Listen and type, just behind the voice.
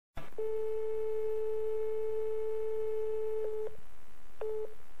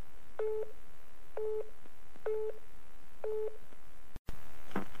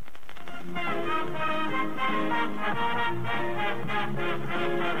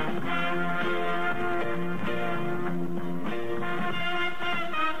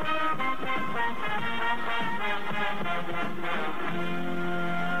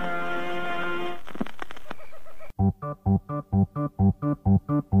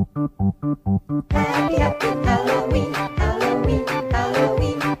Happy, happy Halloween, Halloween,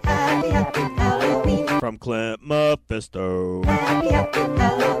 Halloween, happy, happy Halloween. From Clint Mephisto. Happy, happy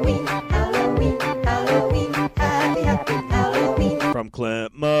Halloween, Halloween, Halloween, happy, happy Halloween. From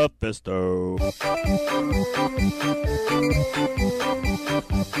Clint Mephisto.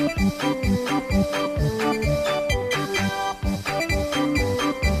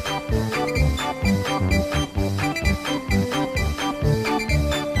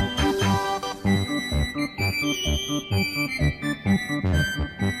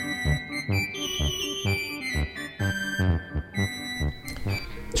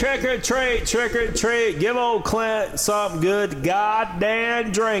 Trick or treat, give old Clint something good to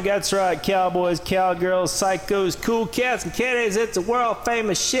goddamn drink. That's right, cowboys, cowgirls, psychos, cool cats, and kitties. It's a world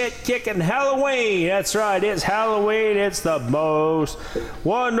famous shit kicking Halloween. That's right, it's Halloween. It's the most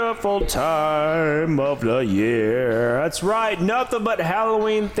wonderful time of the year. That's right, nothing but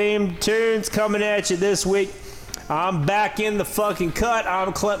Halloween themed tunes coming at you this week. I'm back in the fucking cut.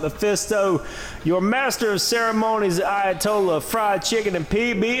 I'm Clint Mephisto, your master of ceremonies, Ayatollah of fried chicken and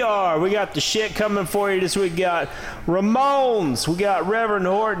PBR. We got the shit coming for you this week. We got Ramones, we got Reverend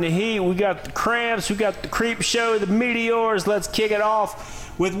Horton Heat, we got the Cramps, we got the Creep Show, the Meteors. Let's kick it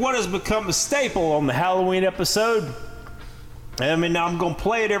off with what has become a staple on the Halloween episode. I mean, I'm going to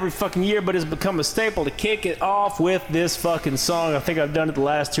play it every fucking year, but it's become a staple to kick it off with this fucking song. I think I've done it the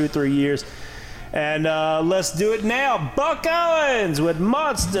last 2 or 3 years. And let's do it now. Buck Owens with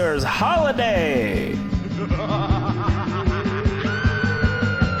Monsters Holiday.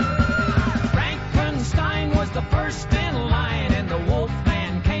 Frankenstein was the first in line, and the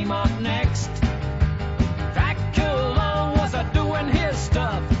Wolfman came up next. Dracula was a-doing his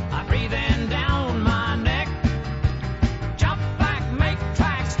stuff, breathing down my neck. Jump back, make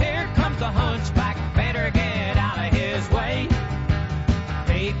tracks, here comes the hunchback. Better get out of his way.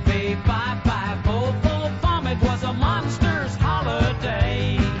 Beep, beep, bye, bye. It was a monster's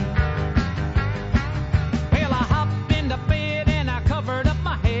holiday. Well, I hopped into bed and I covered up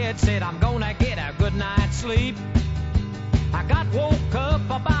my head, said I'm gonna get a good night's sleep. I got woke up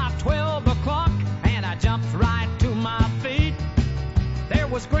about 12 o'clock and I jumped right to my feet. There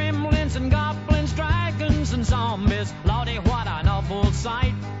was gremlins and goblins, dragons and zombies. Lordy, what an awful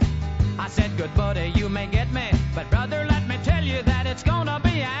sight. I said, good buddy, you may get me, but brother, let me tell you that it's gonna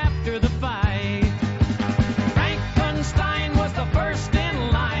be after the fight. Frankenstein was the first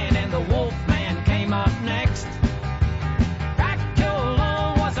in line, and the Wolfman came up next.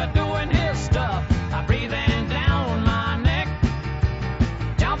 Dracula was a-doing his stuff, breathing down my neck.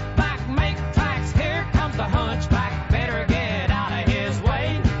 Jump back, make tracks, here comes the hunchback. Better get out of his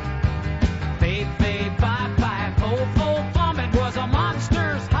way. Beep, beep, bye, bye, full, vomit was a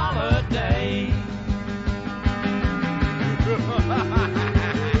monster's holiday.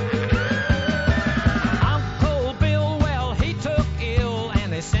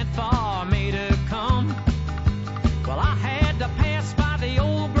 Sent for me to come. Well, I had to pass by the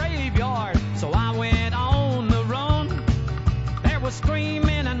old graveyard, so I went on the run. There was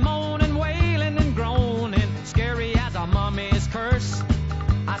screaming and moaning, wailing and groaning, scary as a mummy's curse.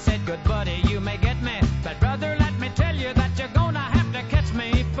 I said, good buddy, you may get me, but brother, let me tell you that you're gonna have to catch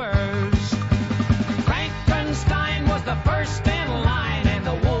me first. Frankenstein was the first in line, and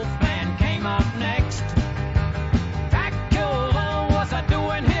the Wolfman came up next.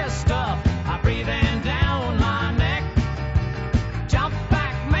 Doing his stuff, breathing down my neck. Jump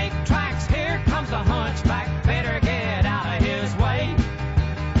back, make tracks, here comes the hunchback. Better get out of his way.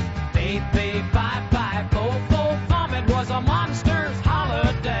 Beep, beep, bye, bye, full, vomit was a monster's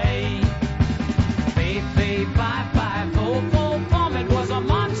holiday.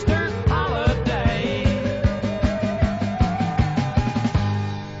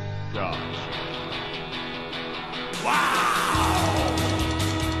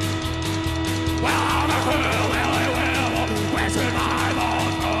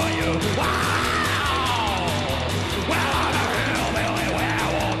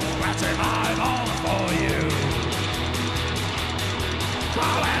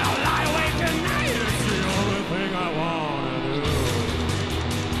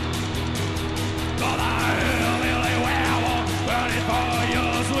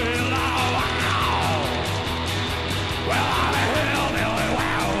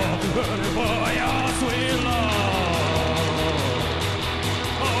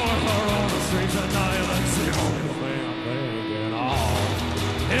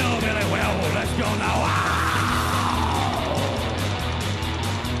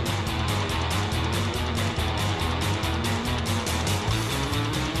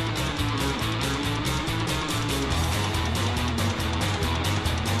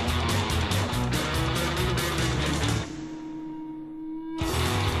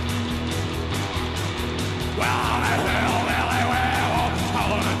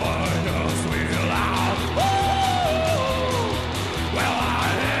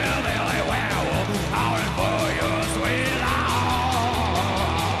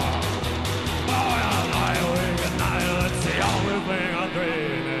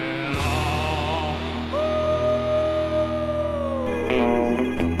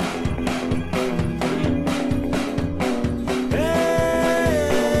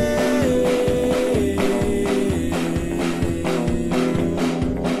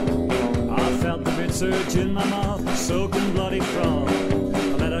 Surge in my mouth, soaking bloody from.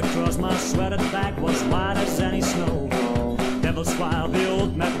 A letter across my sweated back was white as any snow. Devil smiled, the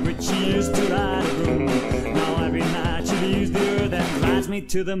old Matt Ritchie used to ride a broom. Now every night she leaves the earth and rides me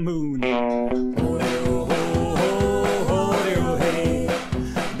to the moon. Oh, hey.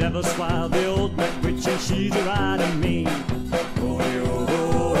 Devil smiled, the old Matt Ritchie, she's a riding me. Oh,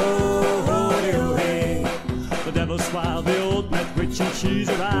 hey. The devil smiled, the old Matt Ritchie, she's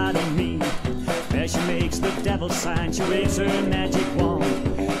a riding me. There she makes the devil's sign, she waves her magic wand.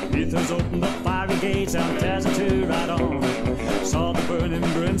 He throws open the fiery gates and tells her to ride on. Saw the burning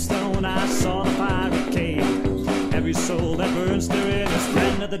brimstone, I saw the fiery cave. Every soul that burns therein is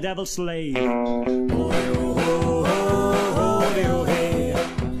friend of the devil's slave. Oh, hey.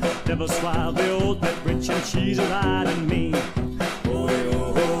 Devil smiled, the old Matt Ritchie, and she's a riding me. Oh,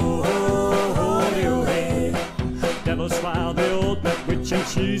 hey. Devil smiled, the old Matt Ritchie, and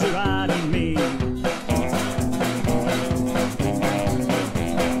she's a riding me.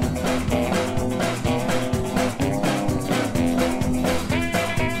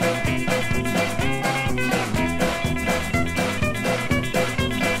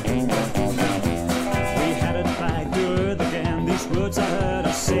 I heard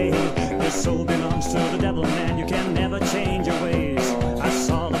her say, your soul belongs to the devil, man, you can never change your ways. I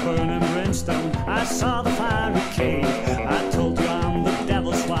saw the burning brimstone, I saw the fiery cave. I told you I'm the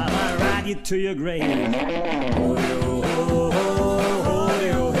devil's while I ride you to your grave. Oh,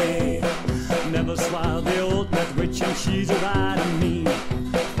 hey. Never smiled, the old Matt Ritchie, and she's a riding me.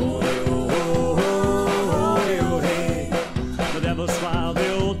 Oh, hey. The devil smiled,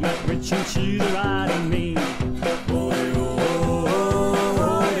 the old Matt Ritchie, and she's a riding me.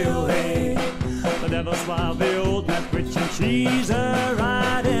 Never smile, the old Matt Ritchie, and she's a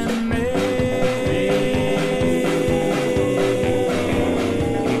riding me.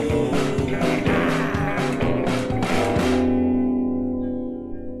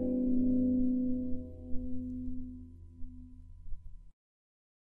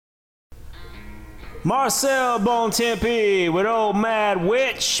 Marcel Bontempi with Old Mad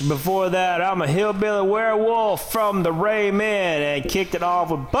Witch. Before that, I'm a Hillbilly Werewolf from the Ray Men, and kicked it off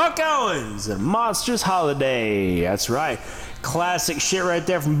with Buck Owens and Monsters Holiday. That's right. Classic shit right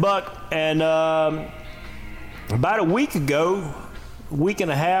there from Buck. And about a week ago, week and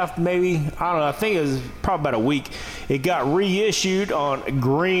a half maybe, I don't know, I think it was probably about a week, it got reissued on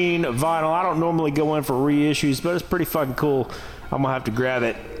green vinyl. I don't normally go in for reissues, but it's pretty fucking cool. I'm gonna have to grab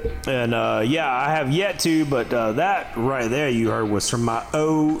it. And yeah, I have yet to, but that right there you heard was from my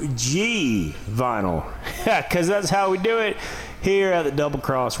OG vinyl. Because that's how we do it here at the Double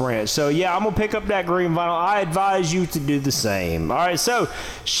Cross Ranch. So yeah, I'm gonna pick up that green vinyl. I advise you to do the same. All right, so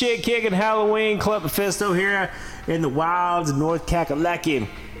shit kicking Halloween, Clint Mephisto here in the wilds of North Kakalaki.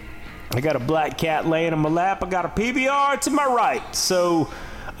 I got a black cat laying in my lap. I got a PBR to my right. So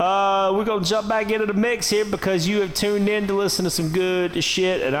we're going to jump back into the mix here because you have tuned in to listen to some good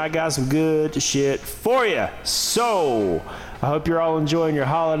shit, and I got some good shit for you. So I hope you're all enjoying your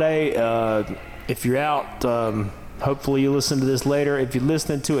holiday. If you're out, hopefully you listen to this later. If you're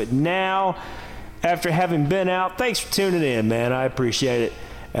listening to it now, after having been out, thanks for tuning in, man. I appreciate it.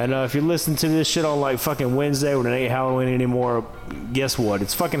 And if you're listening to this shit on like fucking Wednesday when it ain't Halloween anymore, guess what?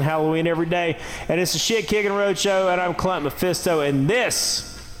 It's fucking Halloween every day. And it's a shit kicking road show, and I'm Clint Mephisto, and this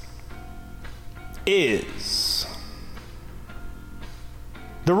is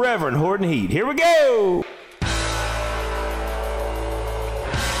the Reverend Horton Heat. Here we go!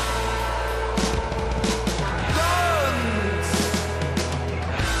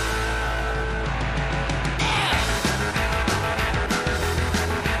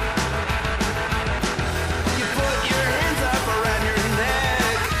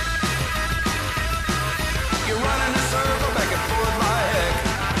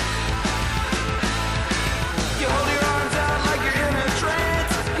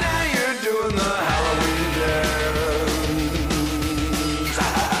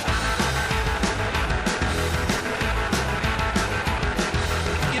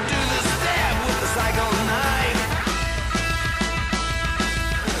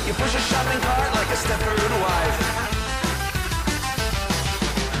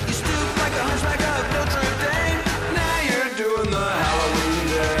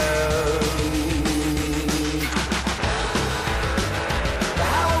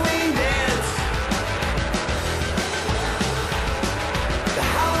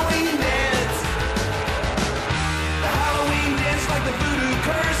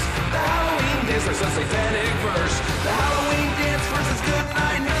 like some satanic verse. The Halloween dance versus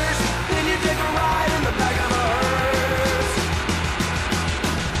Goodnight Nurse. Then you take a ride in the back of a hearse.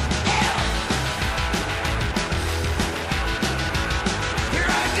 Here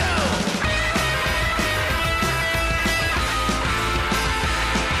I go.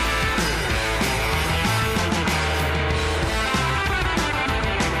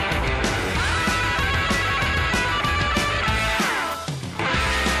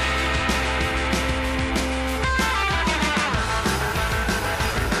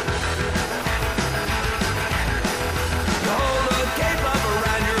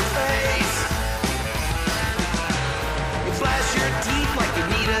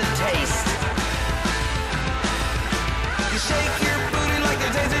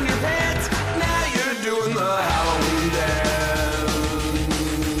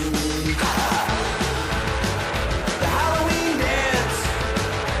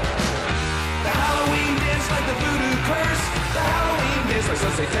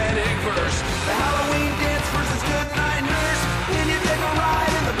 Some satanic verse. The Halloween dance versus Goodnight Nurse. Then you take a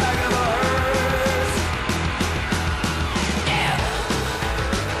ride in the back of a hearse. Yeah.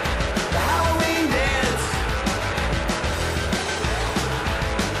 The Halloween dance.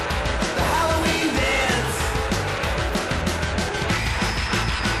 The Halloween dance.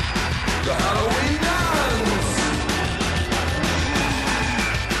 The Halloween dance.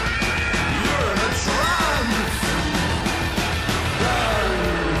 You're in a trance.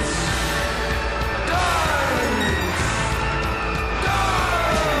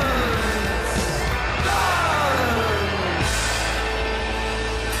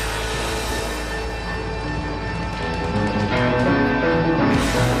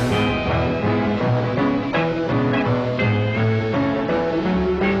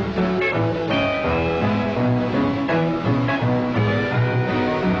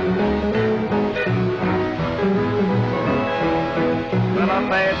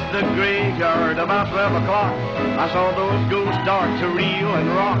 The graveyard about 12 o'clock. I saw those ghosts start to reel and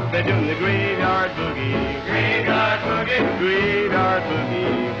rock. They're doing the graveyard boogie. Graveyard boogie. Graveyard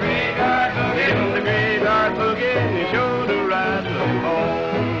boogie. Graveyard boogie. They're doing the graveyard boogie and they show the rattling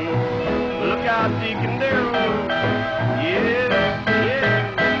bone. Look out, Deacon Darrell. Yeah,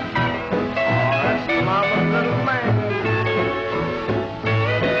 yeah. Oh, that's Mama's little man.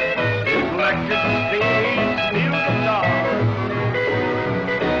 His electric sting, steel guitar.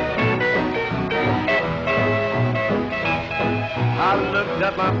 I looked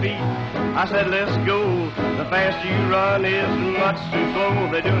at my feet, I said, let's go. The faster you run is much too slow.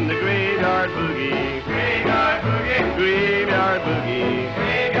 They're doing the graveyard boogie. Graveyard boogie. Graveyard boogie.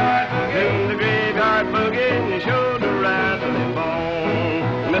 Graveyard boogie. Doing the graveyard boogie and they show the rattling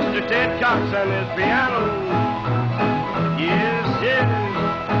bone. Mr. Ted Cox and his piano. Yes, yes.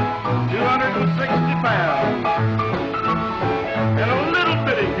 260 pounds. And a little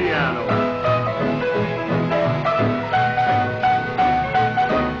bitty piano.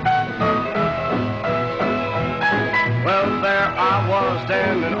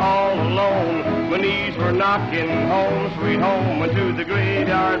 Standing all alone, my knees were knocking home, sweet home, went to the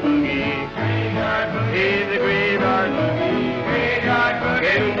graveyard boogie. Graveyard boogie. Hey, the graveyard boogie. Graveyard boogie.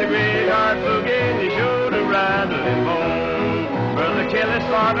 Came the graveyard boogie, and they showed a rattling bone. Brother Kelly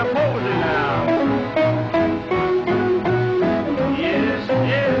started posing now. Yes,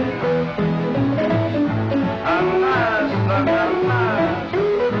 yes. I'm nice, I'm nice.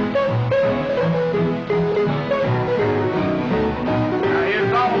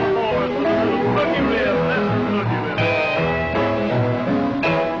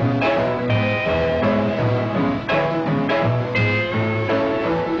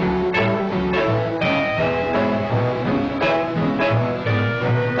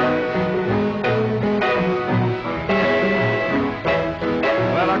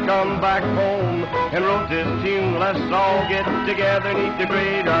 And wrote this tune, let's all get together and eat the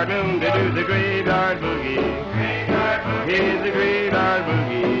graveyard moon to do the graveyard boogie. Graveyard boogie. Here's the graveyard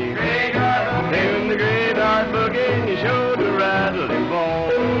boogie. Graveyard boogie. Doing the graveyard boogie and you show the rattling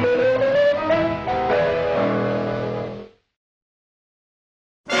bone.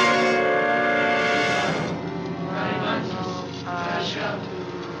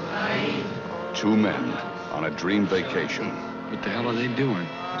 Two men on a dream vacation. What the hell are they doing?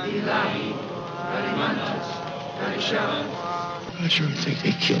 I sure think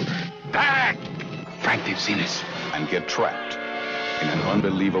they killed her. Back! Frank, they've seen us. And get trapped in an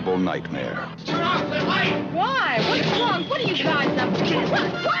unbelievable nightmare. Turn off the light! Why? What's wrong? What are you guys up to?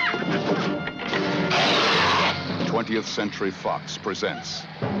 20th Century Fox presents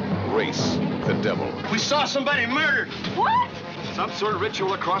Race the Devil. We saw somebody murdered. What? Some sort of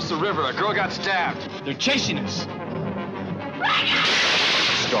ritual across the river. A girl got stabbed. They're chasing us.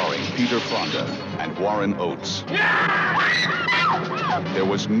 Starring Peter Fonda and Warren Oates. There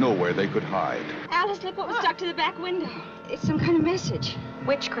was nowhere they could hide. Alice, look what was stuck to the back window. It's some kind of message.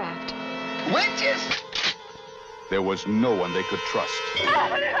 Witchcraft. Witches! There was no one they could trust.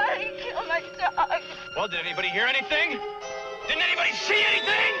 I killed my dog. Well, did anybody hear anything? Didn't anybody see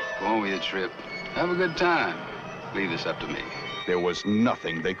anything? Go on with your trip. Have a good time. Leave this up to me. There was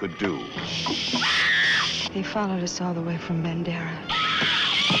nothing they could do. They followed us all the way from Bandera.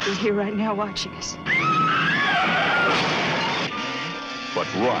 He's here right now watching us. But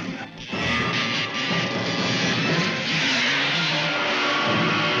run.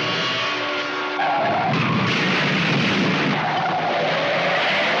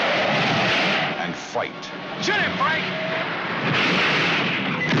 And fight. Shoot him, Frank!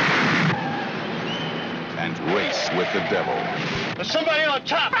 And race with the devil. There's somebody on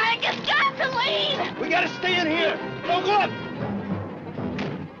top! Frank has got to leave! We gotta stay in here! Don't go up!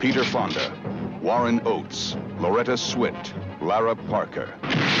 Peter Fonda, Warren Oates, Loretta Swit, Lara Parker.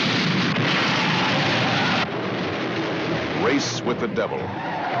 Race with the devil.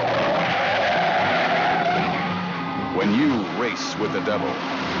 When you race with the devil,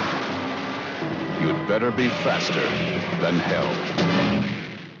 you'd better be faster than hell.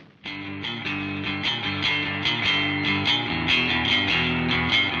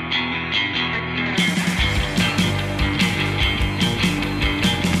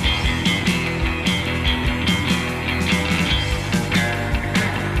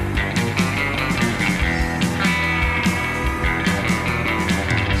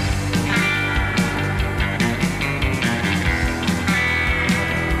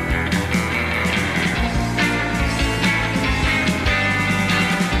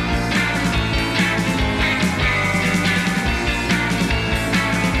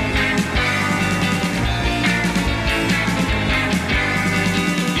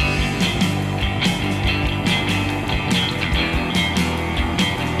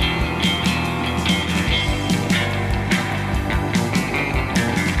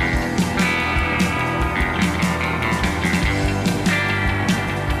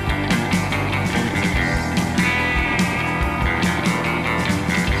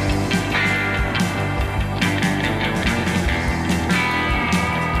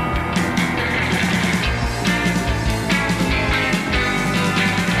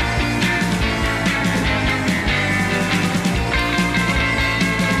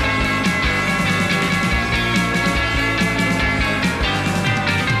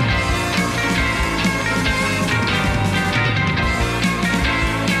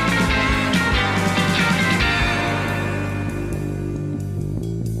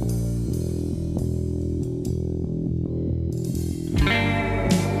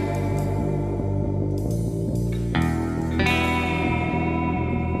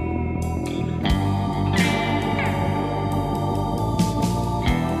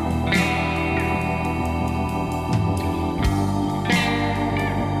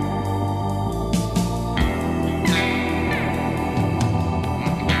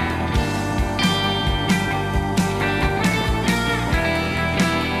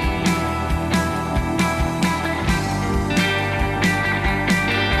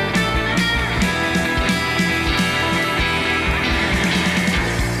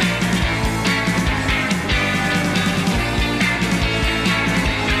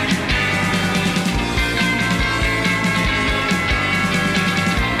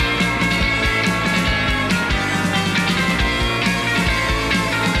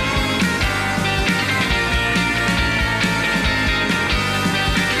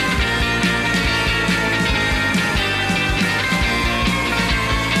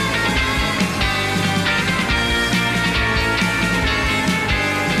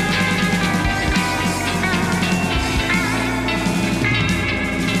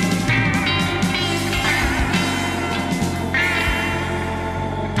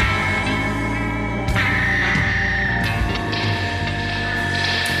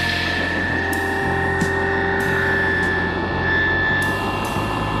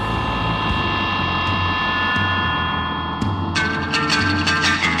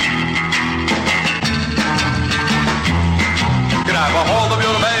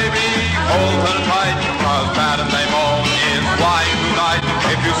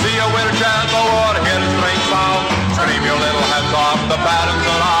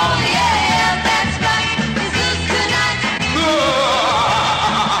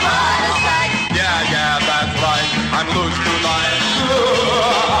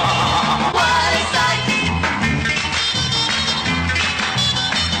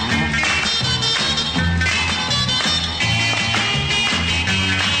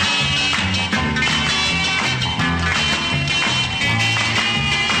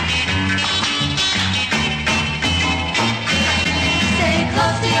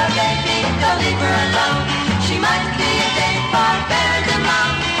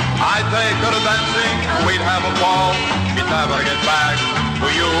 ever get back to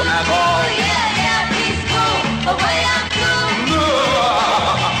you at all. Yeah, he's cool, but way I'm cool.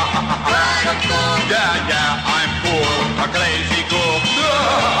 What a fool. Yeah, I'm cool, a crazy cool.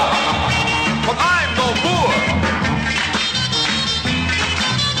 But I'm no fool.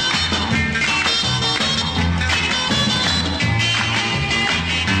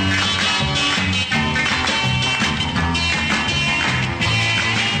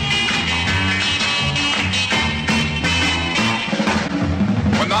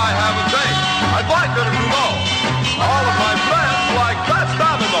 When I have a date, I'd like her to know all of my friends like best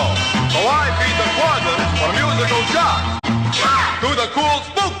domino. So I feed the quadrant for musical shocks to the cool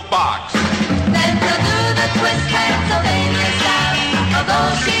spook box. Then she'll do the twist Pennsylvania style,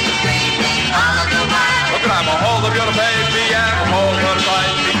 although she's dreaming all of the while. Look at I'm a hold of your baby and hold her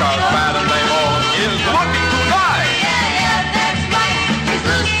tight because Madam Damon is looking tonight. Yeah, that's right. He's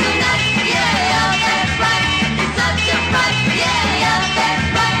loose tonight. Yeah, that's right. He's such a fright. Yeah, that's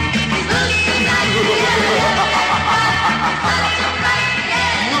right. He's loose tonight. Yeah, such a fright.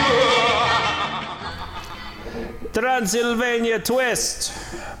 Transylvania Twist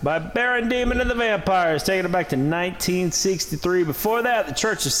by Baron Demon and the Vampires, taking it back to 1963. Before that, the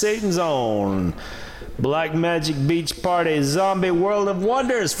Church of Satan's Own Black Magic Beach Party Zombie World of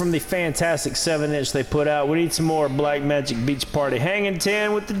Wonders from the fantastic 7-inch they put out. We need some more Black Magic Beach Party. Hanging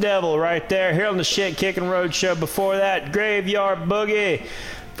 10 with the Devil right there here on the Shit Kickin' Road Show. Before that, Graveyard Boogie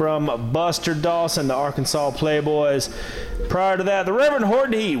from Buster Dawson, the Arkansas Playboys. Prior to that, the Reverend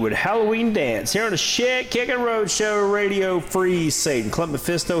Horton Heat with Halloween Dance here on the Shit Kickin' Road Show. Radio Free Satan. Clint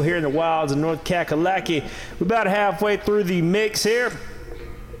Mephisto here in the wilds of North Kakalaki. We're about halfway through the mix here,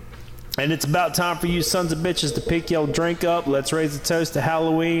 and it's about time for you sons of bitches to pick your drink up. Let's raise a toast to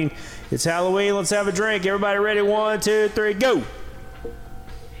Halloween. It's Halloween. Let's have a drink. Everybody ready? 1, 2, 3, go.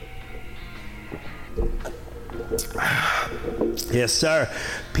 Yes, sir.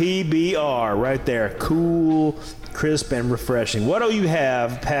 PBR right there. Cool, crisp, and refreshing. What do you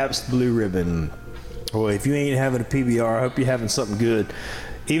have, Pabst Blue Ribbon? Boy, if you ain't having a PBR, I hope you're having something good.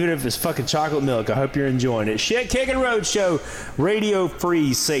 Even if it's fucking chocolate milk, I hope you're enjoying it. Shit Kickin' Road Show, Radio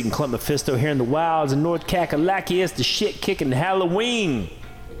Free Satan. Clint Mephisto here in the wilds in North Kakalaki. It's the Shit Kickin' Halloween.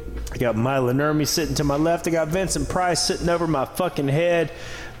 I got Milo Nermi sitting to my left. I got Vincent Price sitting over my fucking head.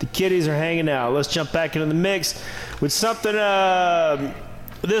 The kiddies are hanging out. Let's jump back into the mix with something.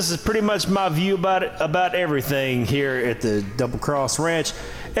 This is pretty much my view about everything here at the Double Cross Ranch.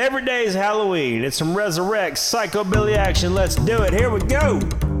 Every day is Halloween. It's some Resurrect Psychobilly action. Let's do it. Here we go.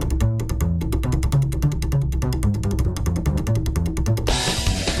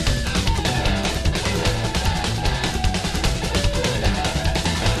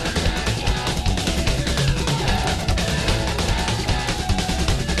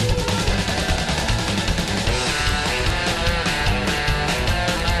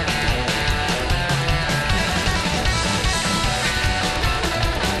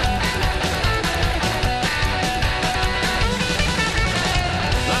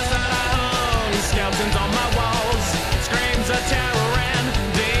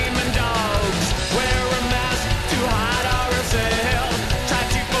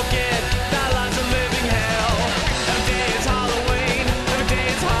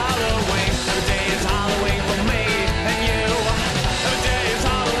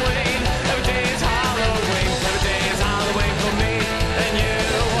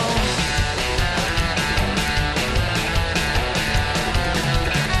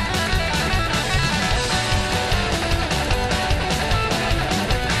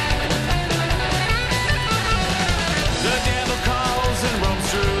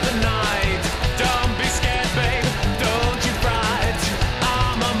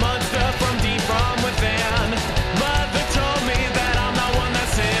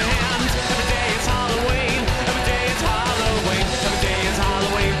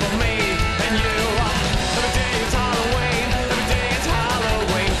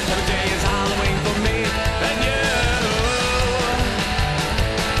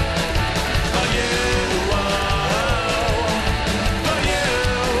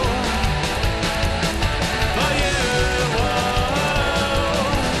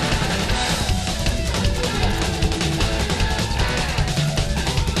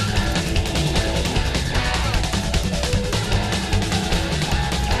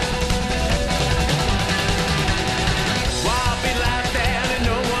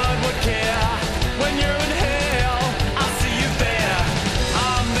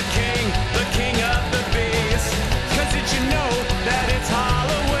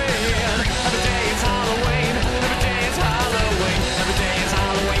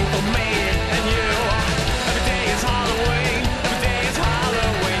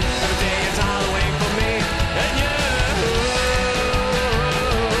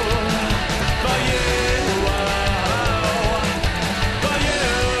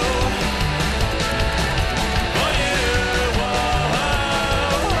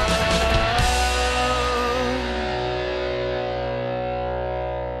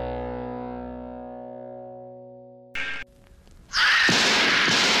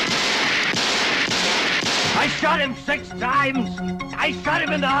 shot him 6 times. I shot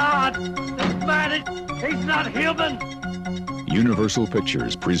him in the heart. This man, he's not human. Universal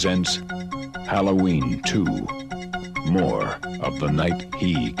Pictures presents Halloween 2, More of the Night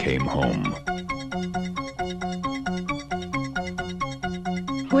He Came Home.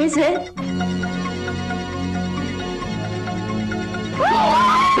 Who is it?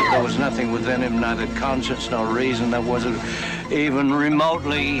 There was nothing within him, neither conscience nor reason, that wasn't even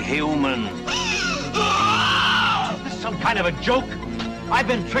remotely human. This is some kind of a joke? I've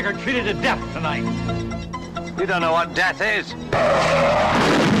been trick-or-treated to death tonight. You don't know what death is.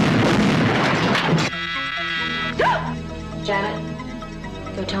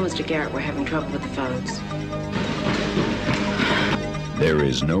 Janet, go tell Mr. Garrett we're having trouble with the phones. There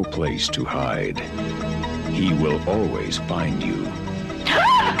is no place to hide. He will always find you.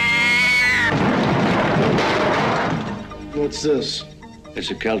 What's this?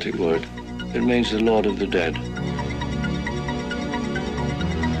 It's a Celtic word. It means the Lord of the Dead.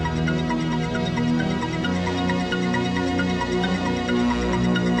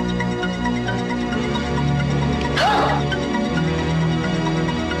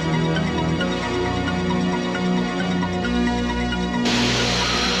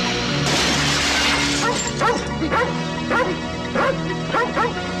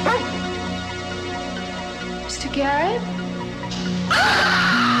 Mr. Garrett?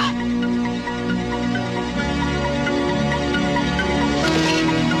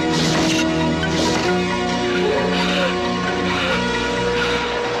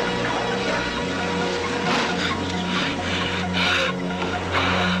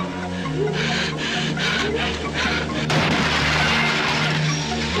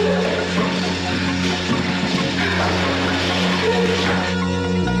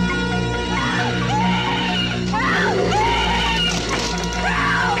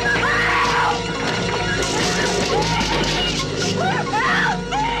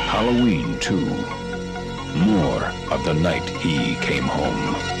 Halloween 2, More of the Night He Came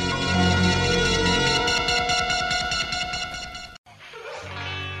Home.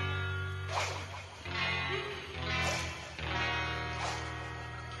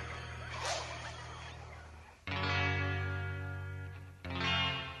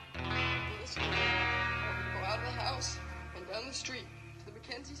 Listen, go out of the house and down the street to the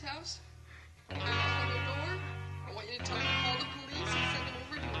Mackenzie's house. When they knock on their door, I want you to tell them to call the police and send them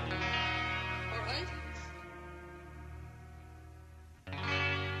over to me. All right?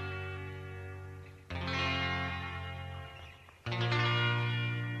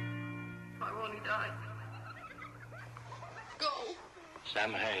 I want to die. Go.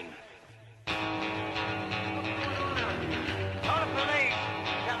 Sam Hain. Call the police.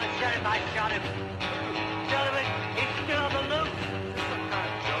 Tell the sheriff I shot him. Tell him he's still on the loose. This is some kind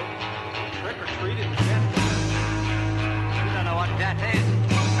of joke. Trick-or-treated to death. You don't know what death is.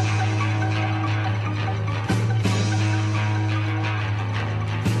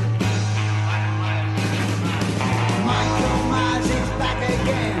 Michael Myers is back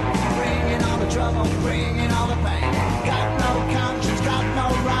again, bringing all the trouble, bringing all the pain. Got no conscience, got no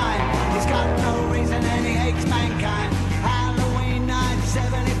rhyme. He's got no reason and he hates mankind. Halloween night,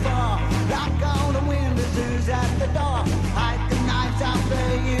 74. Lock all the windows, who's at the door? Hide the knives out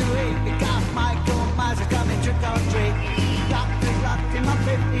there you eat, because Michael Myers is coming trick or treat. Doctors locked him up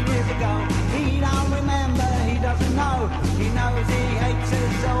 50 years ago. He don't remember, he doesn't know. He knows he hates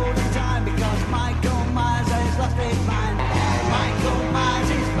us all the time, because Michael Myers has lost his mind. Michael Myers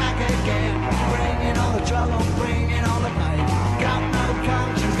is back again, bringing all the trouble, bringing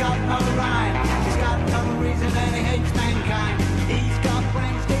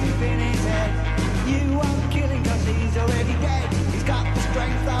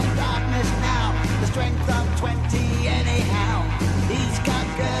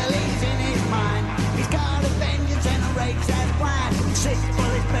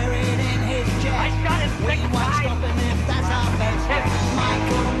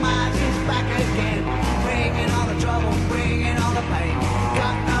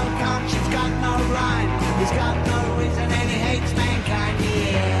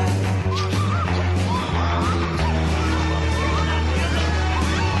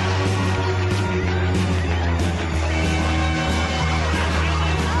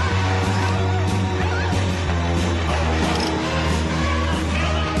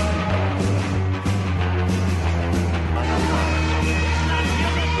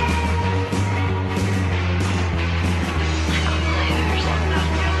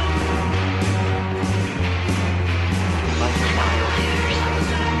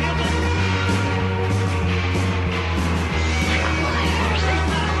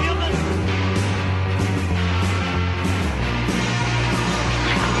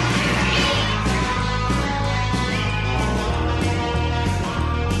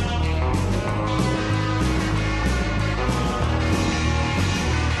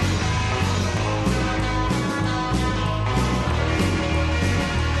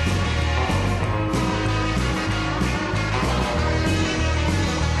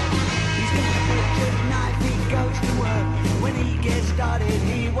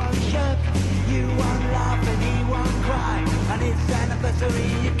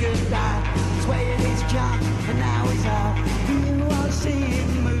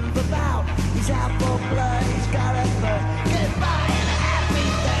He's out for blood, he's got a thirst. Goodbye and a happy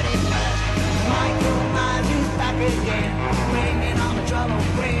 31st. Michael Myers is back again, bringing all the trouble,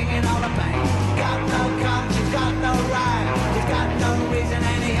 bringing all the pain. Got no conscience, got no right, he's got no reason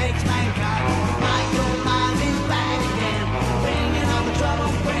and he hates mankind. Michael Myers is back again, bringing all the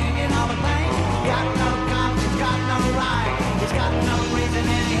trouble, bringing all the pain. Got no conscience, got no right, he's got no reason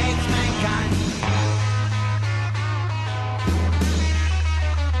and he hates mankind.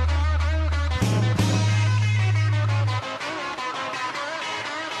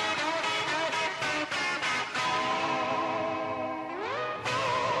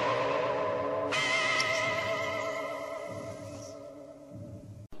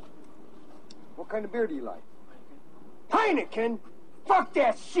 What kind of beer do you like? Heineken? Fuck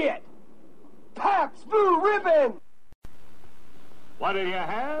that shit! Pabst Blue Ribbon! What'll you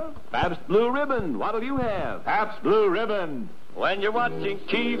have? Pabst Blue Ribbon. What'll you have? Pabst Blue Ribbon. When you're watching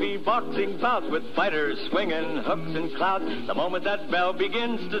TV boxing bouts with fighters swinging hooks and clouts, the moment that bell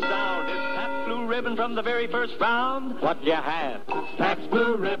begins to sound, it's Pabst Blue Ribbon from the very first round. What you have? Pabst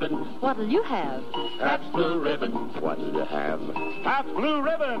Blue Ribbon. What'll you have? Pabst Blue Ribbon. What'll you have? Pabst Blue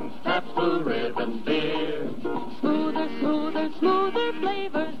Ribbon. Pabst Blue Ribbon beer. Smoother, smoother, smoother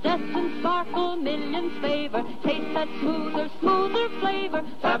flavors, zest and sparkle, millions favor. Taste that smoother, smoother flavor.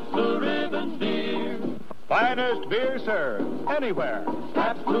 Pabst Blue Ribbon beer. Finest beer served anywhere.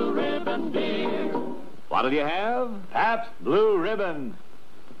 Pabst Blue Ribbon beer. What'll you have? Pabst Blue Ribbon.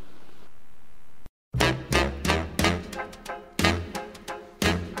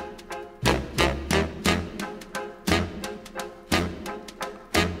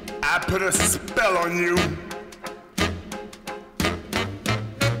 I put a spell on you.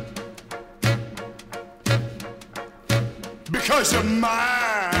 Because you're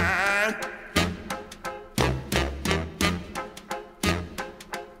mine.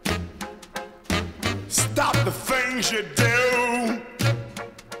 Stop the things you do.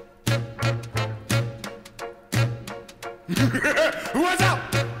 What's up?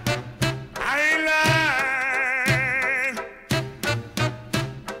 I ain't lying.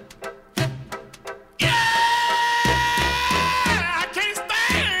 Yeah, I can't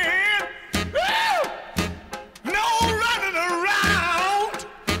stand. Woo! No running around.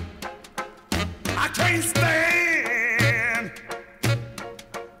 I can't stand.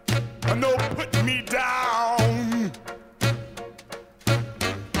 No putting me down.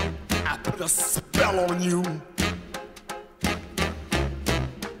 I put a spell on you.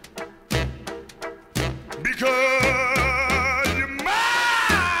 Because you're mine.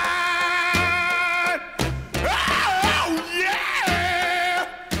 Oh, yeah.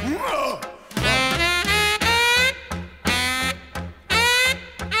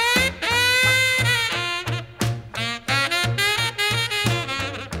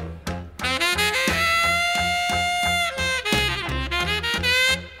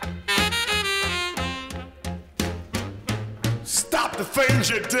 Stop the things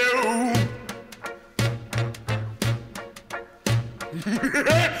you do.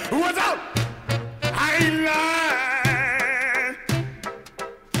 What's up? I ain't lying.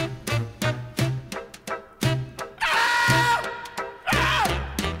 Oh, oh,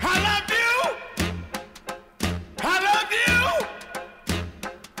 I love you. I love you.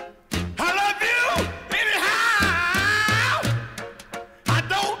 I love you anyhow. I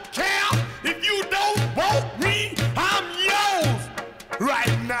don't care if you don't want me. I'm yours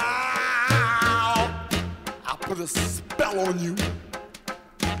right now. I put a spell on you.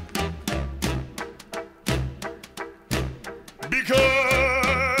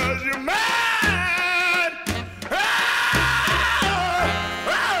 Because you're mine.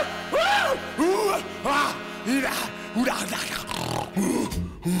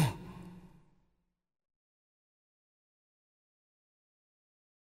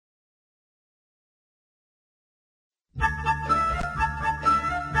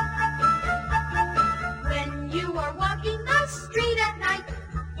 When you are walking the street at night,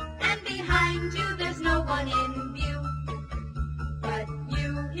 and behind you there's no one in view, but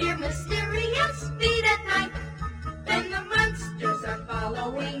you hear mysterious feet at night, then the monsters are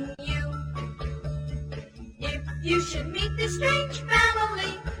following you. If you should meet this strange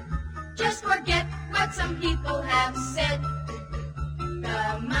family, just forget what some people have said.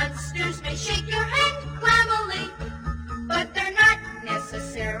 The monsters may shake your hand clammily, but they're not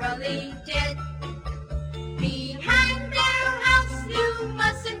necessarily dead. Behind their house you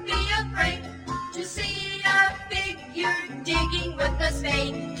mustn't be afraid to see a figure digging with a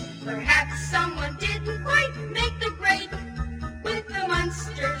spade. Perhaps someone didn't quite make the grade with the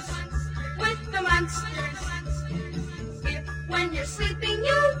monsters, with the monsters. If when you're sleeping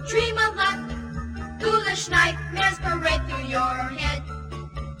you dream a lot Ghoulish nightmares parade through your head.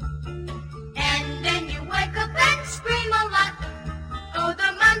 And then you wake up and scream a lot. Oh,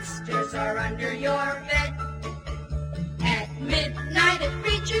 the monsters are under your bed. At midnight, if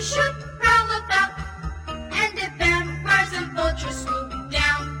creatures should prowl about, and if vampires and vultures swoop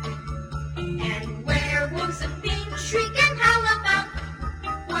down, and werewolves and fiends shriek and howl about,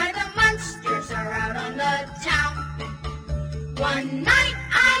 why the monsters are out on the town. One night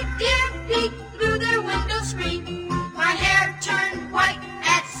I dare peek through their window screen. My hair turned white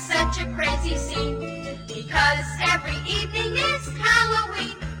at such a crazy scene, because every evening is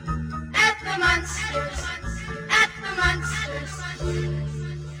Halloween at the monsters, at the monsters.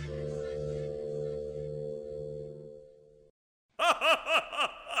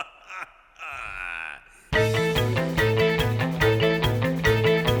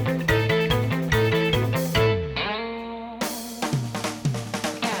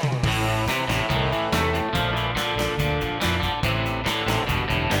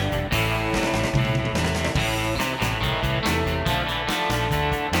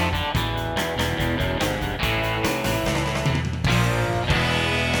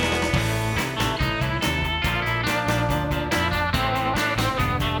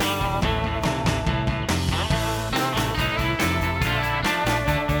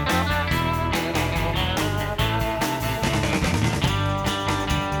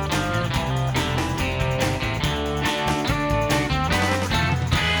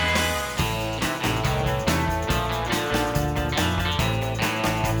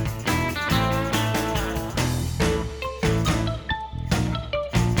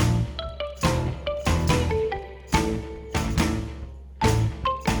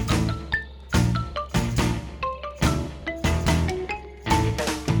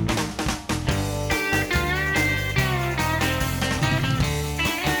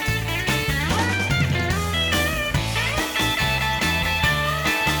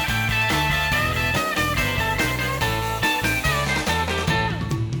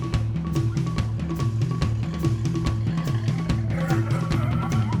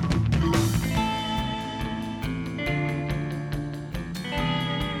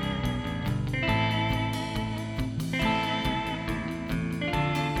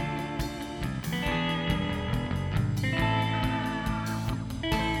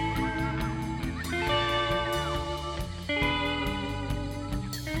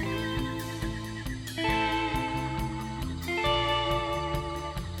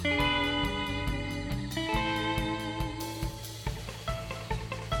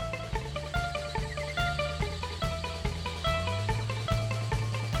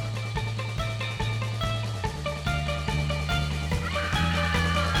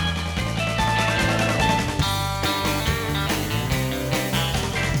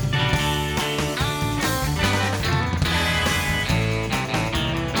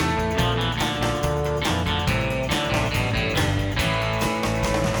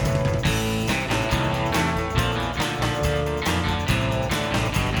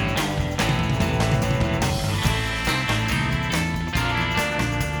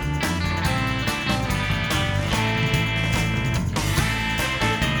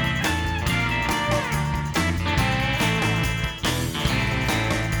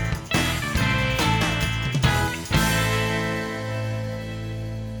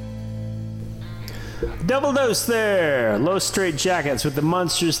 Double dose there. Low Straight Jackets with the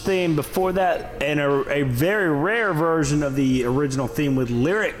Monsters theme. Before that, and a very rare version of the original theme with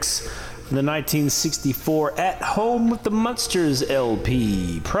lyrics from the 1964 At Home with the Monsters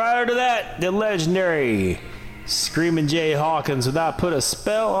LP. Prior to that, the legendary Screamin' Jay Hawkins with I Put a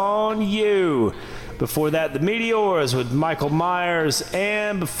Spell on You. Before that, the Meteors with Michael Myers.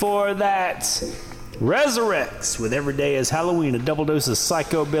 And before that, Resurrects with Every Day is Halloween, a double dose of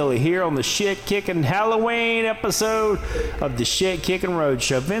Psychobilly here on the shit-kicking Halloween episode of the Shit-Kicking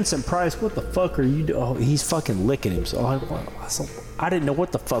Roadshow. Vincent Price, what the fuck are you doing? Oh, he's fucking licking himself. I didn't know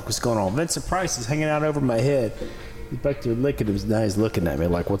what the fuck was going on. Vincent Price is hanging out over my head. He's back there licking him. Now he's looking at me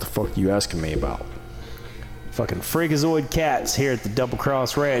like, what the fuck are you asking me about? Fucking freakazoid cats here at the Double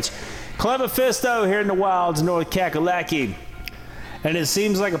Cross Ranch. Clint Mephisto here in the wilds, North Kakalaki. And it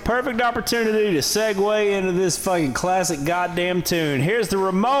seems like a perfect opportunity to segue into this fucking classic goddamn tune. Here's the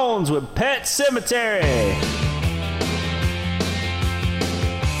Ramones with Pet Cemetery.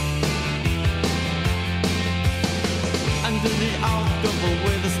 Under the October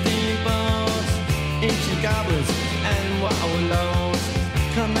with the steamboats, ancient goblins and wallows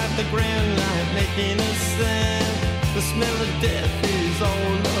come at the grand light making a sound. The smell of death is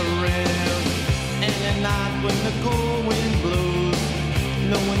all around. And at night when the cold wind blows,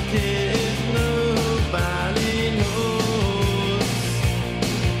 no one cares, no.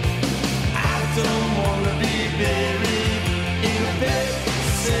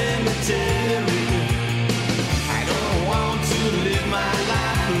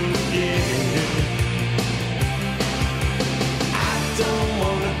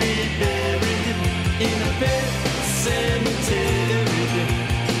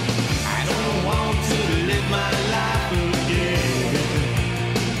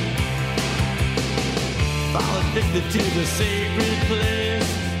 addicted to the sacred place.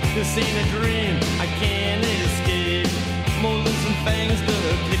 This ain't a dream, I can't escape. Molars and fangs, the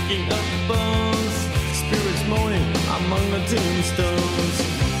picking up bones. Spirits moaning among the tombstones.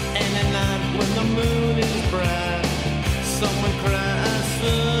 And at night when the moon is bright, someone cries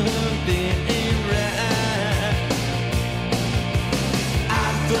something ain't right. I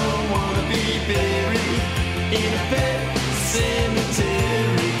don't wanna be buried in a pet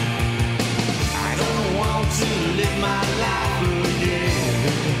cemetery. I don't want to live my life again.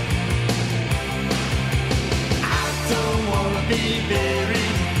 I don't wanna be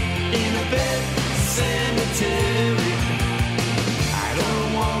buried in a pet cemetery. I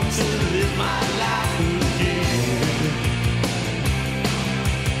don't want to live my life again.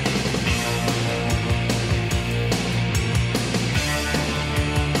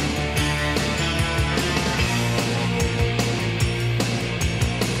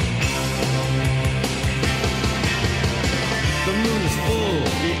 The moon is full,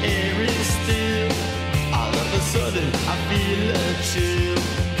 the air is still. All of a sudden, I feel a chill.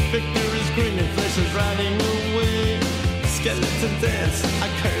 Victor is grinning, flesh is riding away. Skeleton dance, I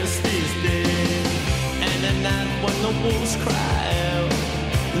curse these days. And at night when the wolves cry out,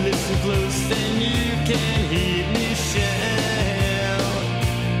 listen close and you can hear me shout.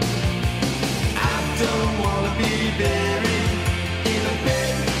 I don't wanna be buried in a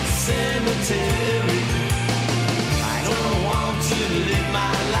pet cemetery. I don't want to live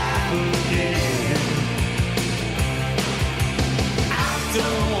my life again. I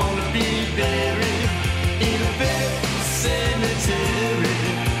don't wanna be buried in a pet cemetery.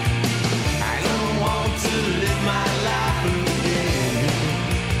 I don't want to live my life again.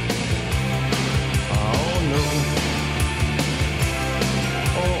 Oh no.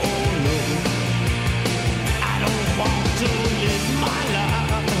 Oh no. I don't want to live my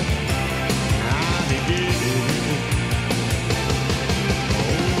life again.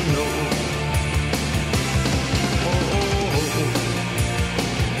 Oh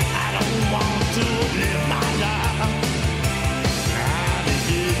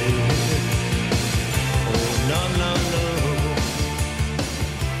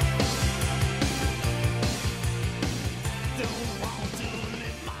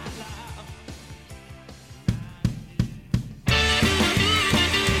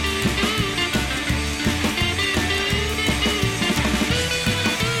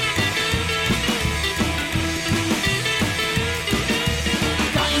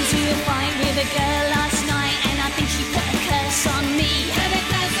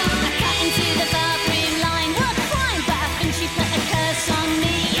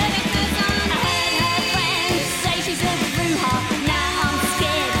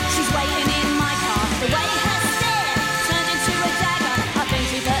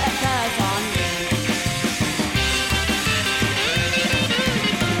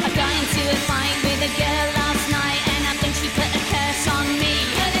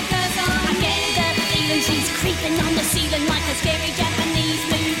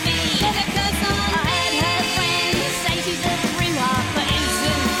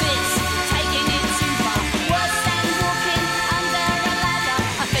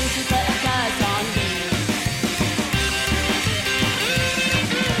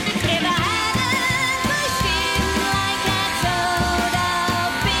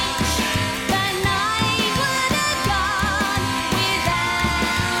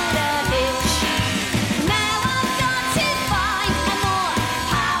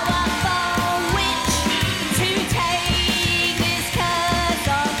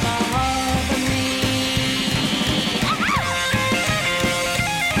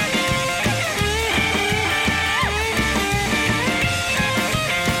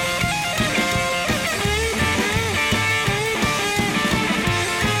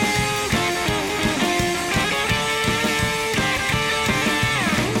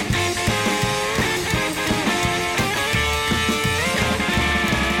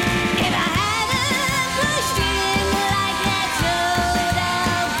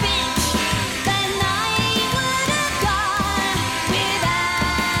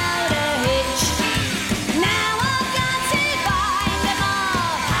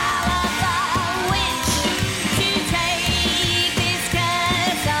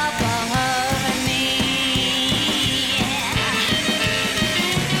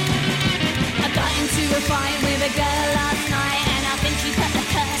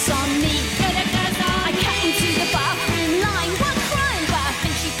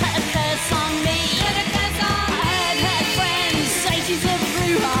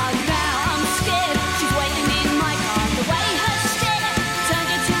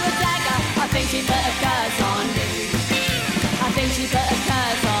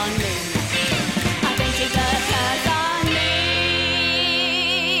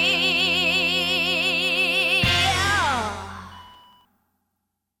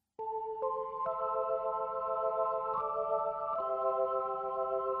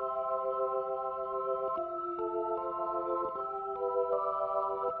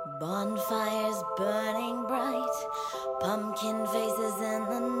Bonfires burning bright, pumpkin faces in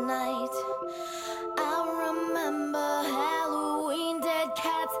the night. I remember Halloween, dead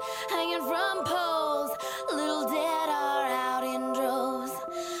cats hanging from poles, little dead are out in droves.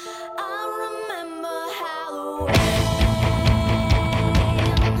 I remember Halloween.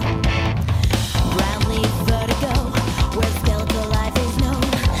 Brown leaf vertigo, where skeletal life is known.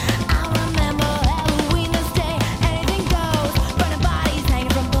 I remember Halloween this day, anything goes, burning bodies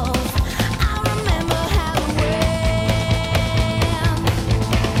hanging from poles. I remember Halloween.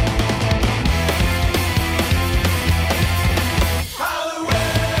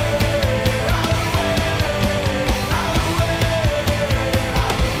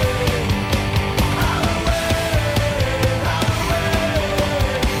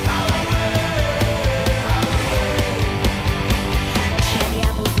 Candy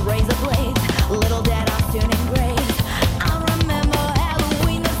apples, razor blades, little dead are soon in graves. I remember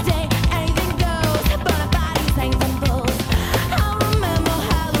Halloween this day, anything goes, burning bodies hanging from poles. I remember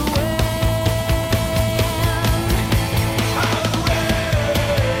Halloween.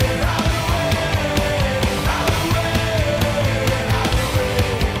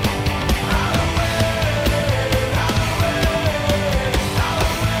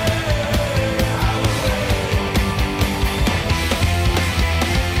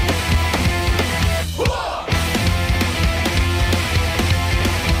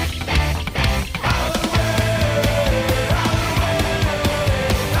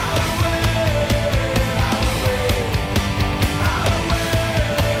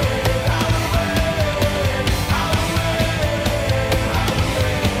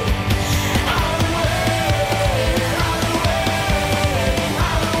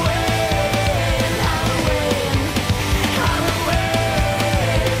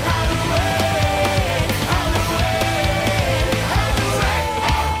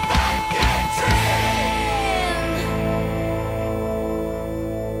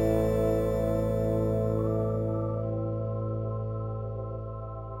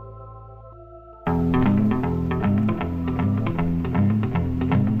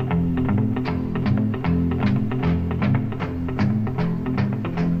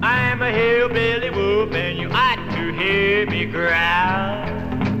 I'm a hillbilly wolf and you ought to hear me growl.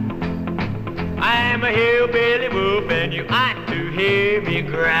 I'm a hillbilly wolf and you ought to hear me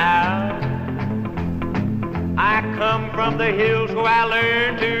growl. I come from the hills where I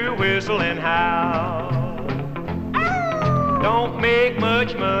learned to whistle and howl. Don't make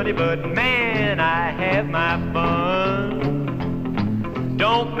much money, but man, I have my fun.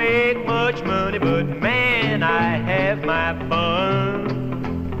 Don't make much money, but man, I have my fun.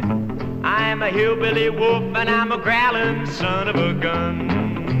 I'm a hillbilly wolf and I'm a growling son of a gun.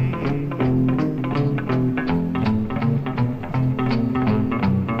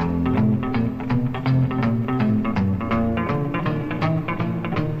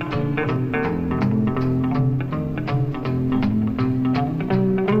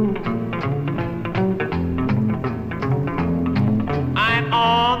 I'm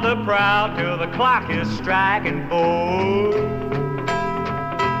on the prowl till the clock is striking 4.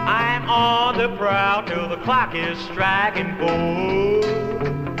 I'm on the prowl till the clock is striking 4.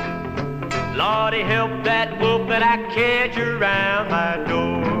 Lordy, help that wolf that I catch around my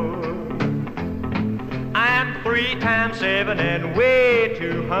door. I'm 3 times 7 and weigh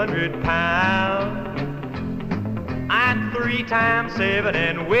 200 pounds. I'm 3 times 7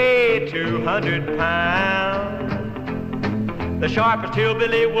 and weigh 200 pounds. The sharpest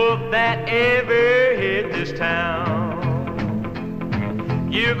hillbilly wolf that ever hit this town.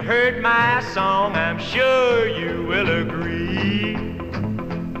 You've heard my song, I'm sure you will agree.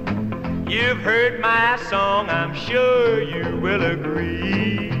 You've heard my song, I'm sure you will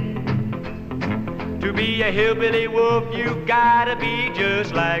agree. To be a hillbilly wolf, you gotta be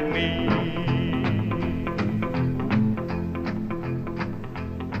just like me.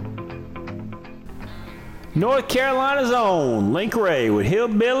 North Carolina's own Link Ray with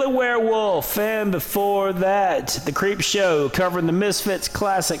Hillbilly Werewolf, and before that, The Creep Show covering the Misfits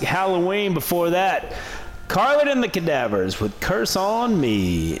classic Halloween. Before that, Carlin and the Cadavers with Curse on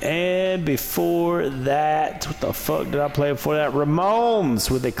Me, and before that, what the fuck did I play before that?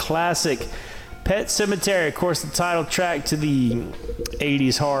 Ramones with the classic Pet Sematary, of course, the title track to the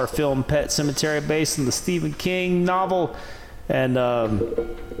 80s horror film Pet Sematary, based on the Stephen King novel. And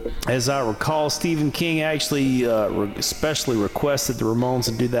as I recall, Stephen King actually especially requested the Ramones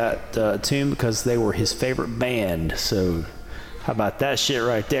to do that tune because they were his favorite band. So how about that shit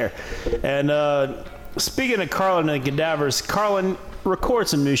right there? And speaking of Carlin and the Cadavers, Carlin, record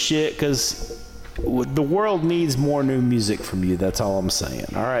some new shit, because the world needs more new music from you. That's all I'm saying.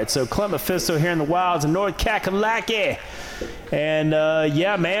 All right, so Clint Mephisto here in the wilds of North Kakalaki. And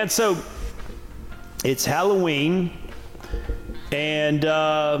yeah, man, so it's Halloween. And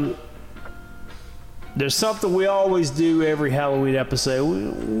there's something we always do every Halloween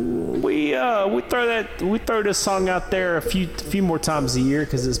episode. We throw this song out there a few more times a year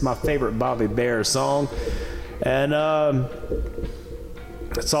because it's my favorite Bobby Bear song. And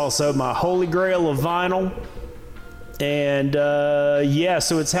it's also my holy grail of vinyl. And yeah,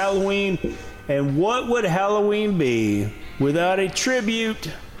 so it's Halloween. And what would Halloween be without a tribute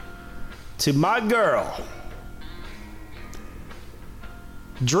to my girl?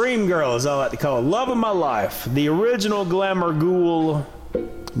 Dream girl, as I like to call her. Love of my life. The original glamour ghoul,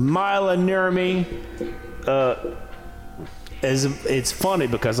 Mila Nurmi. It's funny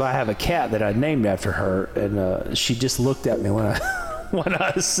because I have a cat that I named after her, and she just looked at me when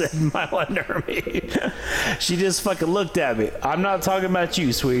I said Mila Nurmi. She just fucking looked at me. I'm not talking about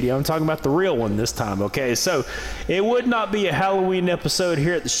you, sweetie. I'm talking about the real one this time, okay? So it would not be a Halloween episode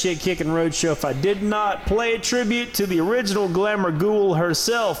here at the Shit Kickin' Roadshow if I did not play a tribute to the original glamour ghoul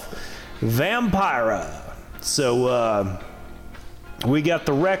herself, Vampira. So we got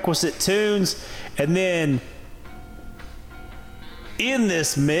the requisite tunes, and then in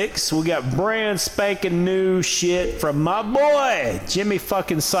this mix, we got brand spanking new shit from my boy, Jimmy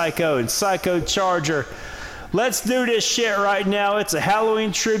fucking Psycho and Psycho Charger. Let's do this shit right now. It's a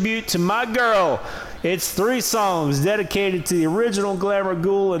Halloween tribute to my girl. It's 3 songs dedicated to the original glamour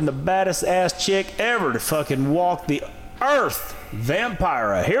ghoul and the baddest ass chick ever to fucking walk the earth,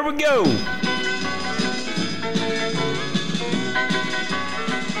 Vampira. Here we go.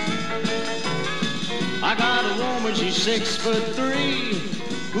 I got a woman, she's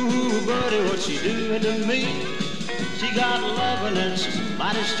 6'3". Ooh, buddy, what's she doing to me? She got loving and some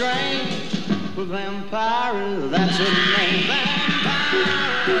mighty strange. Vampire, that's her name. Vampire,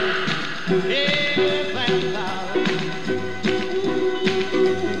 yeah, vampire.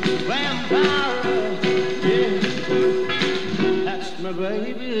 Vampire, yeah, that's my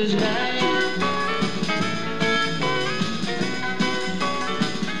baby's name.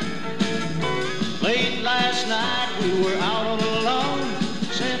 Late last night we were out on a lawn,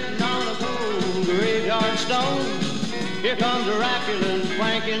 sitting on a cold graveyard stone. Here comes Dracula and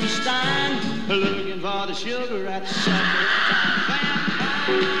Frankenstein, looking for the sugar at supper time.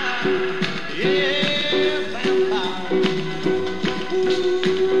 Vampire, yeah, vampire.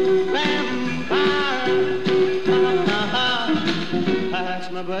 Vampire, that's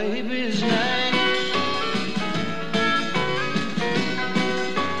my baby's name.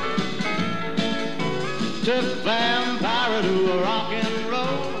 Took Vampire to a rock and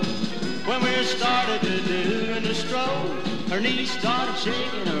roll. When we started to do the stroll, her knees started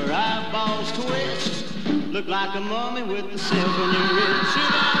shaking, her eyeballs twist. Looked like a mummy with the silver wrist.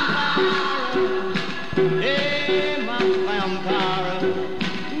 Vampire, yeah, my vampire.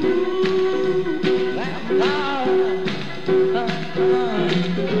 Ooh, vampire,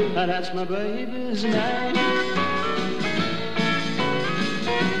 that's my baby's name.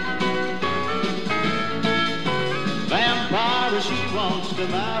 Vampire, she wants to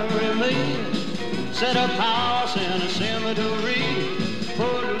marry me. Set up house in a cemetery.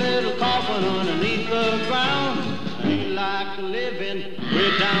 Put a little coffin underneath the ground. Ain't like living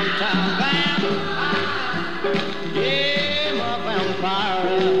way downtown. Vampire, yeah, my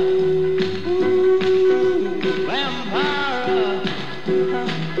vampire. Ooh, vampire,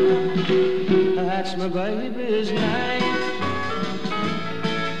 that's my baby's name.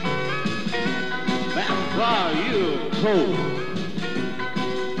 Vampire, you cold.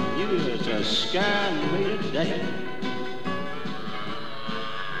 You just scaring me to death.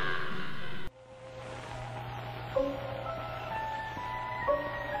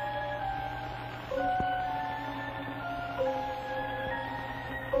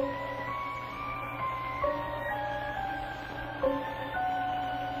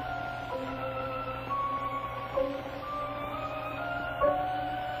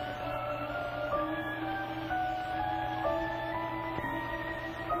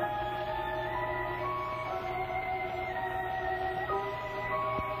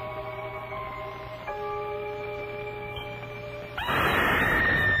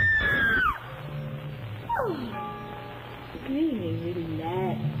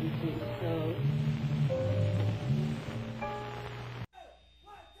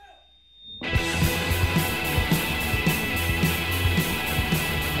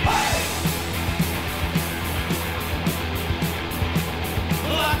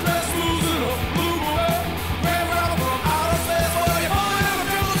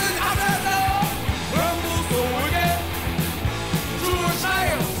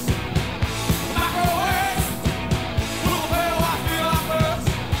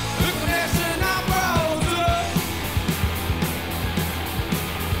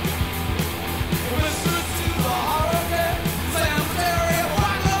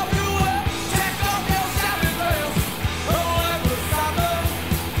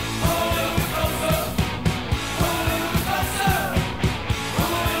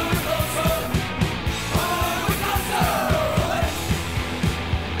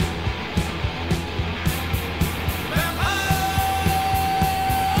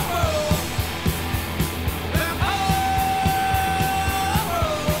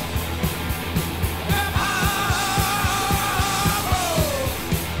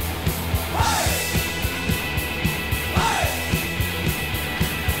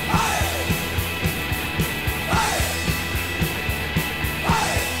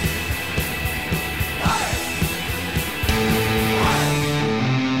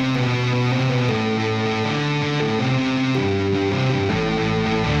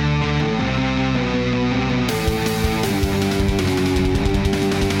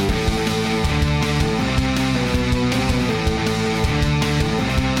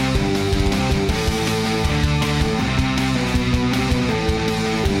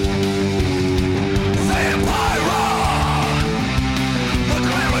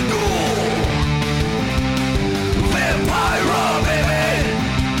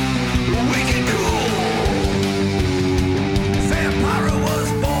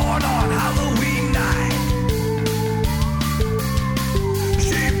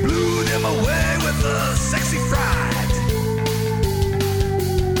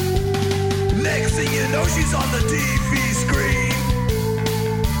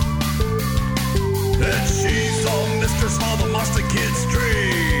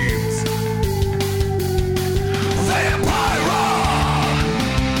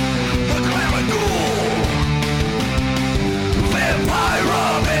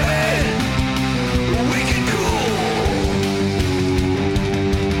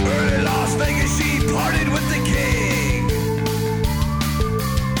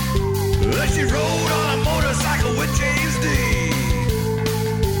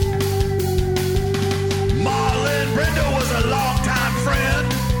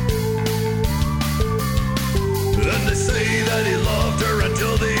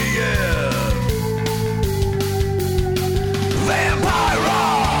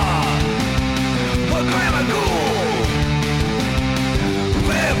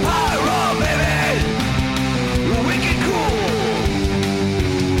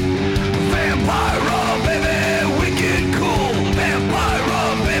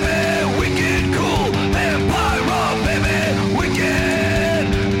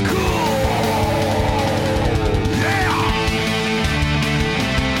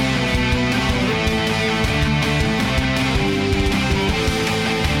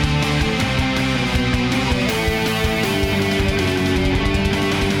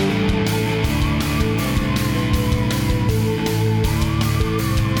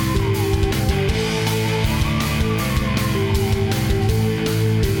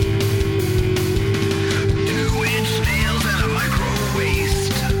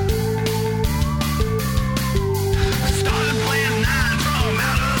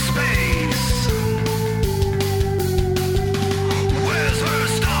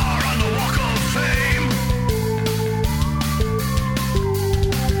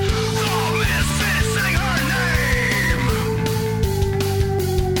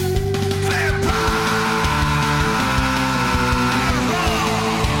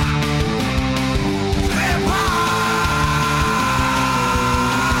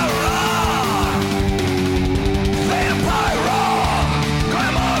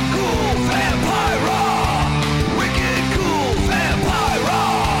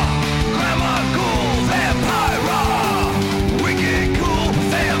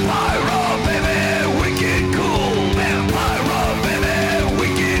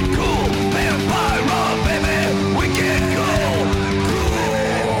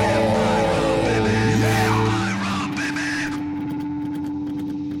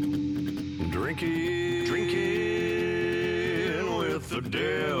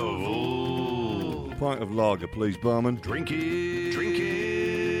 of lager, please, barman. Drinking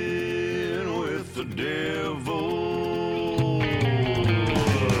with the devil.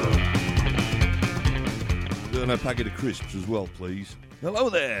 And a packet of crisps as well, please. Hello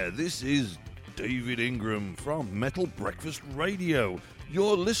there, this is David Ingram from Metal Breakfast Radio.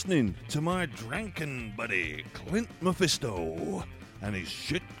 You're listening to my drinking buddy, Clint Mephisto, and his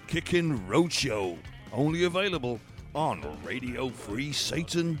shit-kicking roadshow, only available on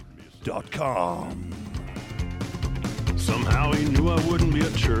RadioFreeSatan.com. Somehow he knew I wouldn't be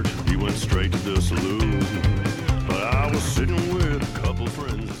at church. He went straight to the saloon. But I was sitting with a couple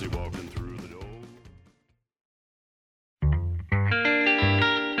friends as he walked in through the door.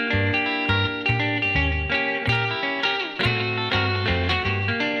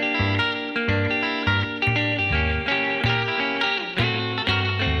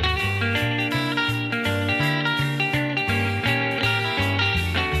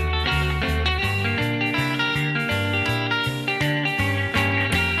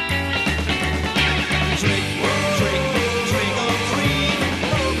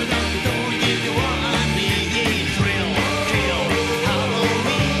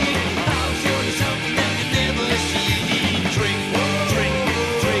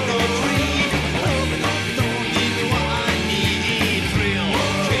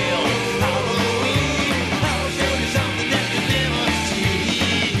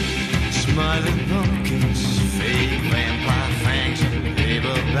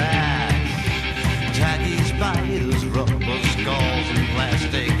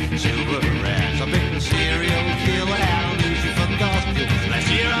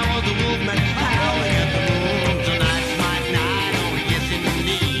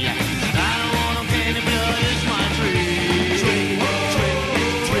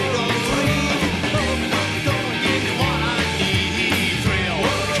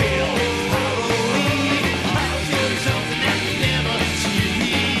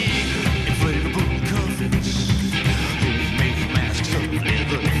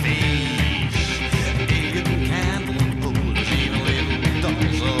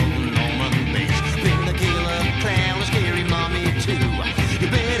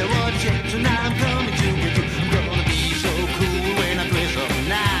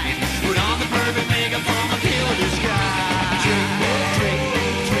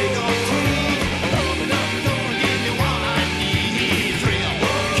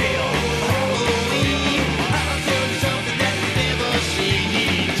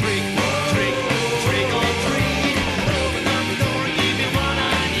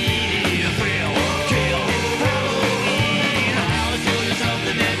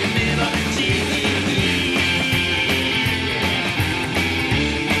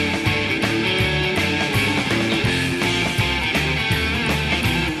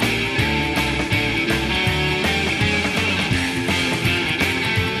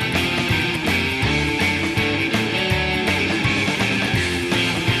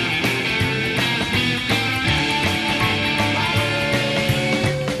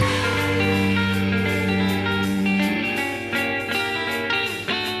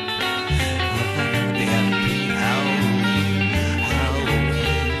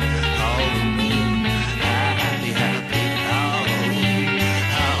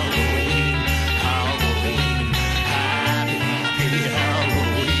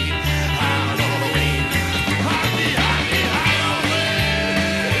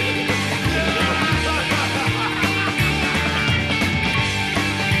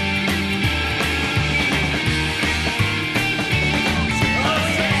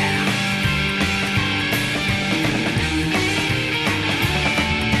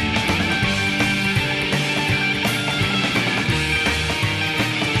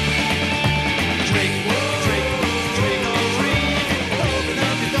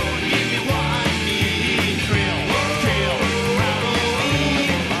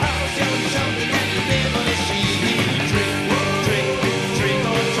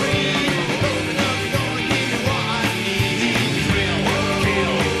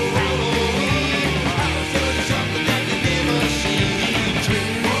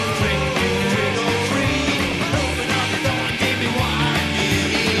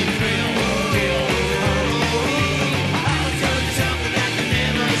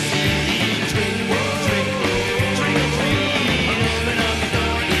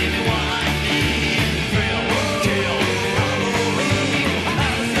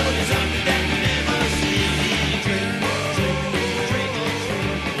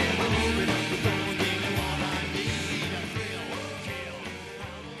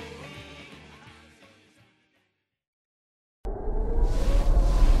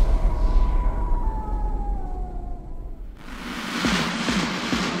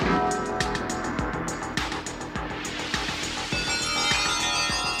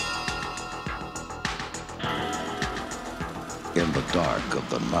 dark of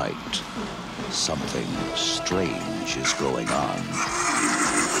the night, something strange is going on.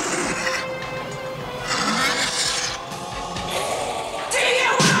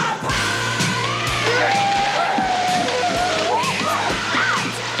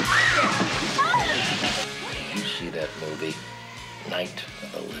 You see that movie, Night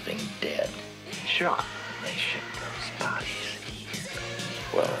of the Living Dead? Sure. They ship those bodies.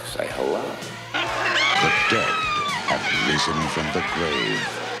 Well, say hello. The dead have risen from the grave.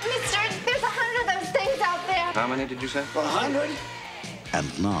 Mister, there's 100 of those things out there. How many did you say? 100?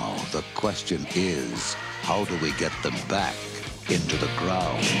 And now the question is, how do we get them back into the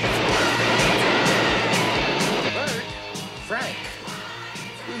ground? Bert, Frank,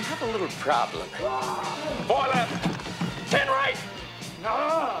 we have a little problem. 4 left, 10 right.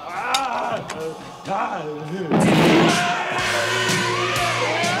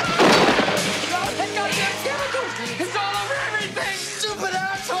 That goddamn chemical is all over everything! Stupid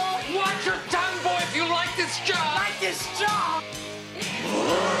asshole! Watch your tongue, boy, if you like this job! Like this job!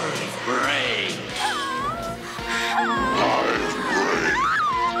 Brain.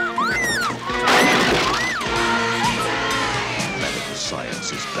 Medical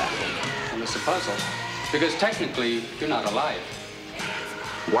science is baffled. And it's a puzzle. Because technically, you're not alive.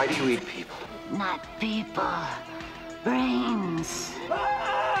 Why do you eat people? Not people. Brains.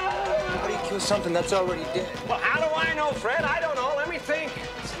 How do you kill something that's already dead? Well, how do I know, Fred? I don't know. Let me think.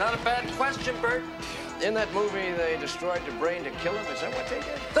 It's not a bad question, Bert. In that movie, they destroyed the brain to kill him. Is that what they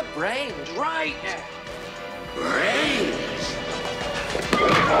did? The brains, right. Brains!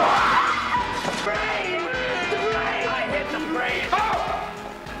 Brain! I hit the brain! Oh!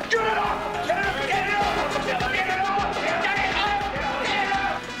 Get it off! Get it off! Get it off! Get it off! Get it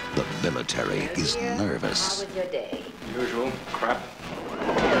off! The military is nervous. How was your day? Usual crap.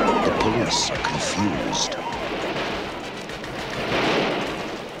 The police are confused.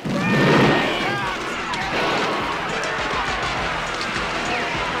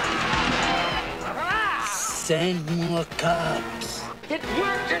 Send more cops. It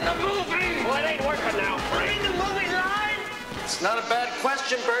worked in the movie! Well, it ain't working now. Bring the movie line! It's not a bad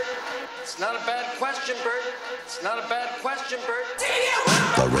question, Bert. It's not a bad question, Bert. It's not a bad question, Bert.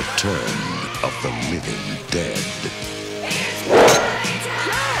 The return of the living dead.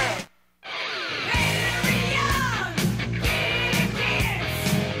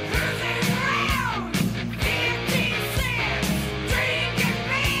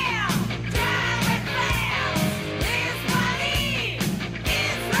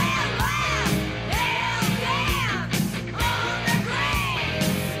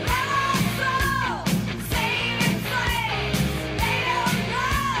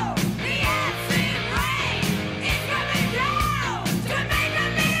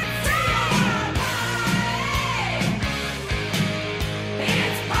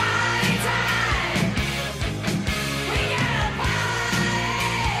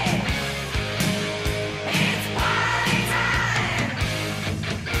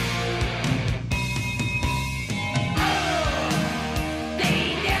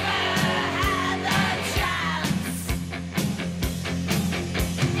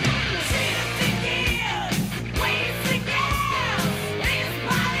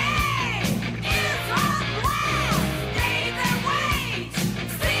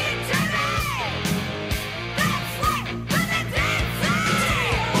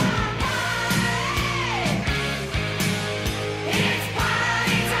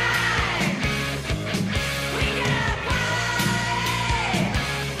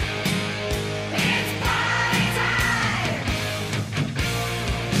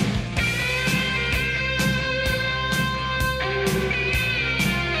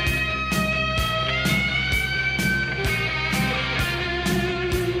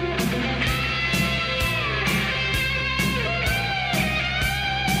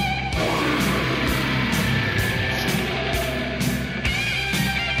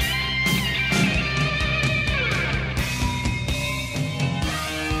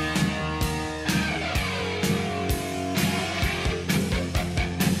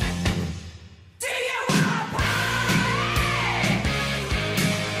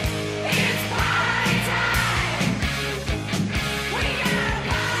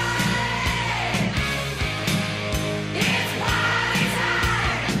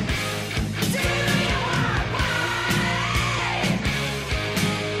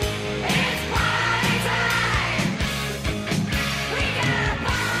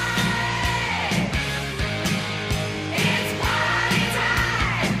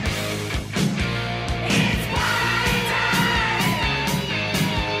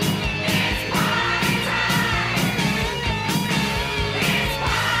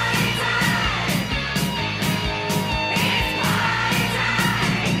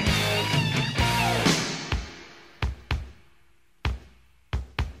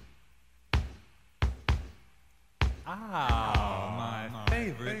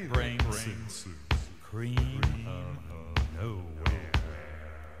 cream of nowhere.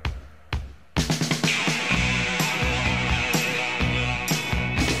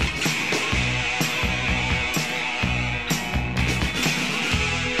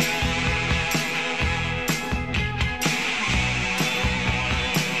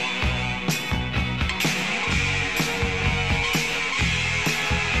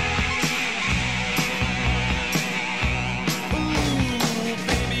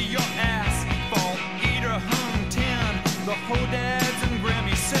 Dads and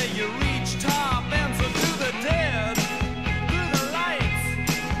Grammy say you reach top, and so do the dead. Through the lights,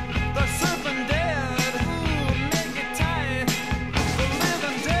 the surfing dead. Ooh, make it tight. The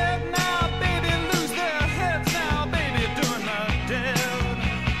living dead now, baby, lose their heads now, baby, doing the dead.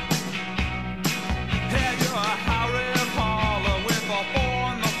 Had your high rev holler with a 4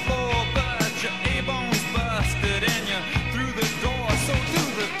 on the floor, but your A-bone's busted and you through the door, so do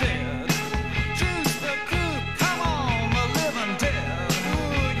the dead. Choose the coupe, come on. Dead.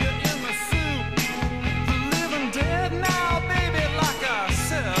 Ooh, you're in the soup. The living dead now, baby, like I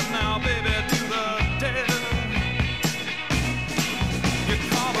said. Now, baby, do the dead. Your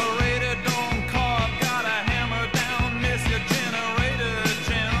carburetor don't carb, got a hammer down, miss your generator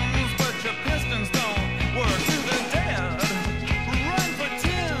gems, but your pistons don't work. Do the dead. Run for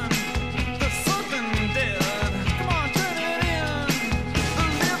 10. The something dead. Come on, turn it in. The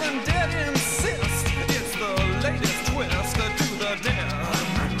living dead insist it's the latest twist. The dead.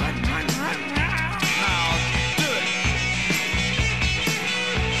 Now do it.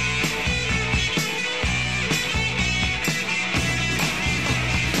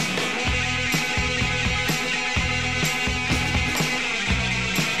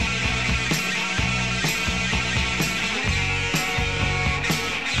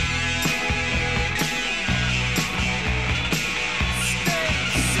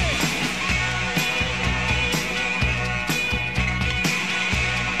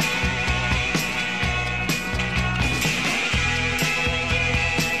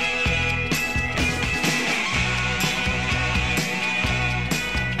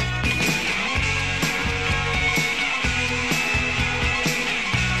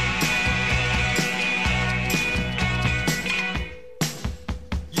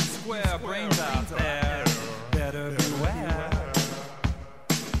 Brains out there, better beware.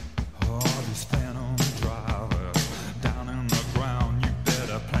 All these phantom drivers down in the ground, you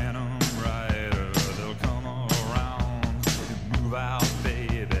better plan them right, or they'll come around. You move out,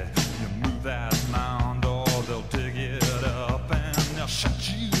 baby, you move that mound, or they'll dig it up and they'll shut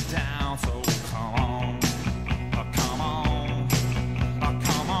you down. So come on, come on,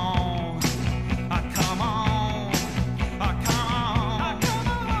 come on, come on.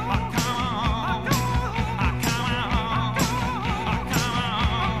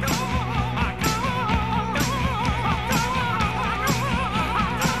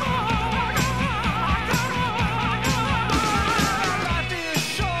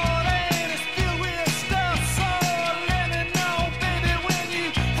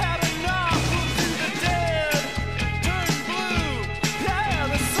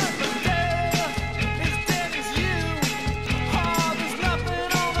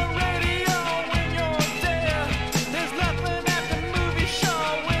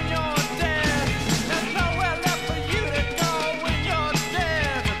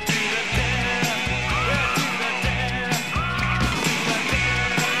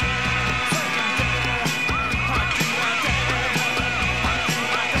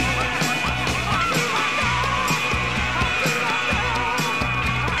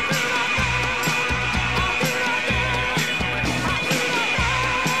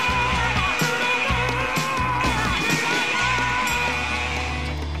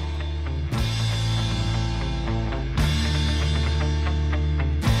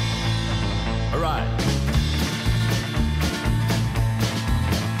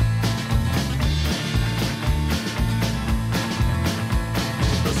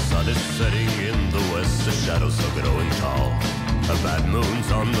 Shadows are growing tall. A bad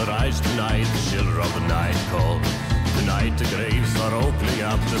moon's on the rise tonight. The children of the night call. Tonight the graves are opening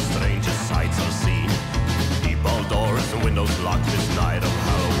up. The strangest sights are seen. Keep all doors and windows locked this night of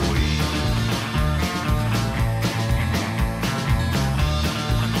Halloween.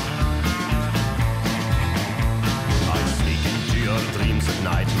 I sneak into your dreams at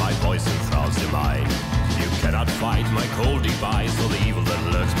night. My voice enthralls your mind. You cannot fight my cold deep eyes or the evil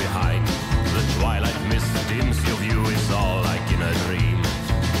that lurks behind. The twilight mist dims your view, it's all like in a dream.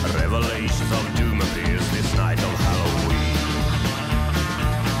 Revelations of doom appears this night of Halloween.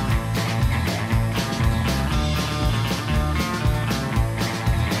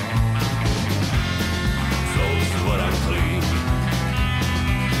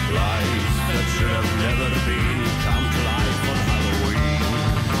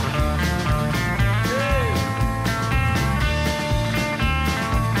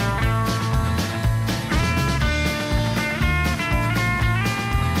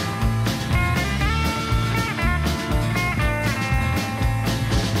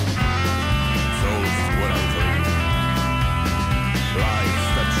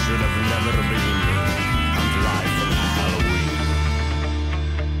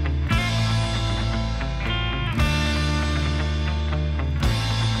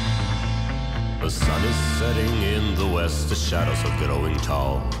 sun is setting in the west, the shadows are growing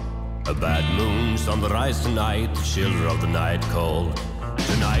tall. A bad moon's on the rise tonight, the children of the night call.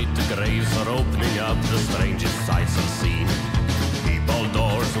 Tonight the graves are opening up, the strangest sights are seen. Keep all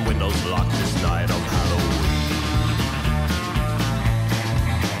doors and windows locked this night of Halloween.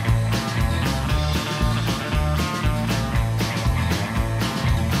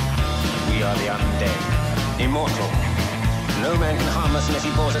 We are the undead, immortal. No man can harm us unless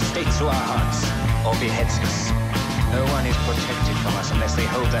he bores a stake through our hearts, or beheads us. No one is protected from us unless they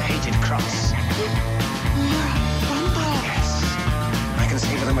hold the hated cross. You're a vampire? Yes. I can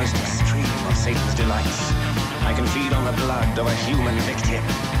savor the most extreme of Satan's delights. I can feed on the blood of a human victim.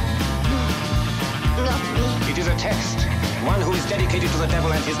 No, not me. It is a test. One who is dedicated to the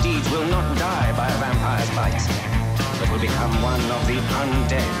devil and his deeds will not die by a vampire's bite, but will become one of the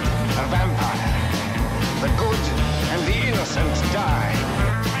undead, a vampire. The good and the innocent die.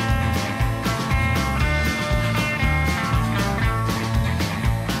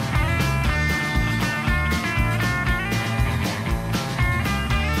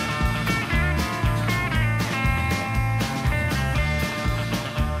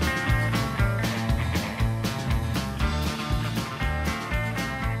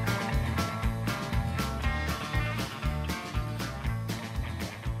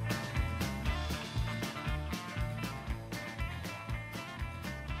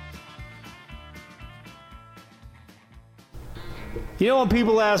 You know, when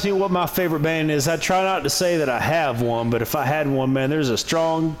people ask me what my favorite band is, I try not to say that I have one, but if I had one, man, there's a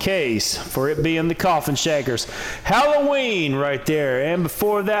strong case for it being the Coffin Shakers. Halloween right there. And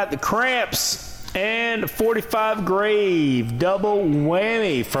before that, the Cramps and 45 Grave. Double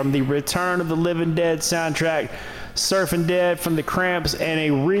whammy from the Return of the Living Dead soundtrack. Surfing Dead from the Cramps and a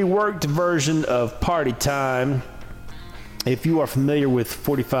reworked version of Party Time. If you are familiar with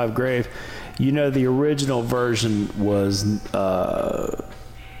 45 Grave, you know the original version was, the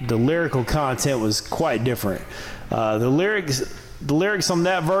lyrical content was quite different. The lyrics on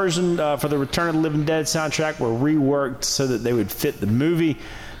that version for the Return of the Living Dead soundtrack were reworked so that they would fit the movie.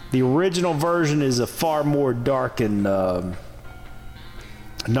 The original version is a far more dark and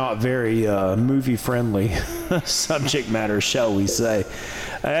not very movie-friendly subject matter, shall we say.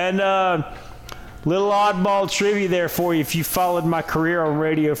 And little oddball trivia there for you. If you followed my career on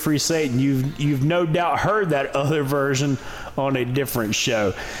Radio Free Satan, you've no doubt heard that other version on a different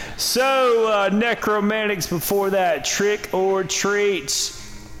show. So, Necromantics before that, Trick or Treat,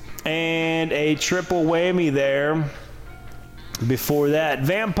 and a triple whammy there. Before that,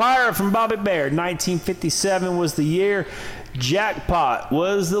 Vampire from Bobby Bear, 1957 was the year. Jackpot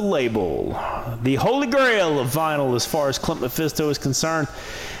was the label. The holy grail of vinyl as far as Clint Mephisto is concerned.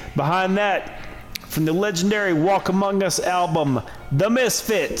 Behind that, from the legendary Walk Among Us album, The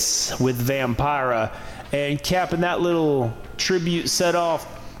Misfits with Vampira. And capping that little tribute set off,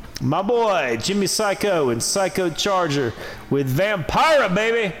 my boy, Jimmy Psycho and Psycho Charger with Vampira,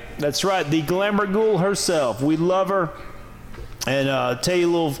 baby. That's right, the glamour ghoul herself. We love her. And tell you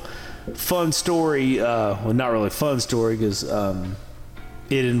a little fun story. Well, not really fun story, because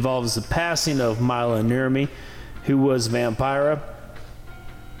it involves the passing of Mila Nurmi, who was Vampira.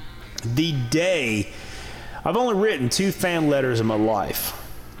 The day, I've only written 2 fan letters in my life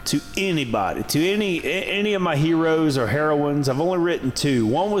to anybody, to any of my heroes or heroines. I've only written 2.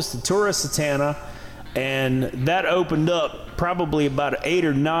 One was to Tura Satana, and that opened up probably about 8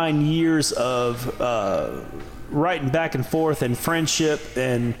 or 9 years of writing back and forth and friendship,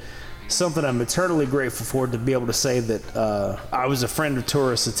 and something I'm eternally grateful for, to be able to say that I was a friend of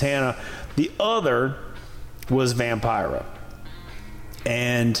Tura Satana. The other was Vampira,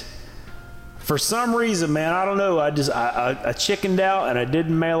 and for some reason, man, I don't know, I chickened out and I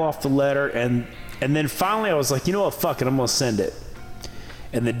didn't mail off the letter, and then finally I was like, you know what, fuck it, I'm gonna send it.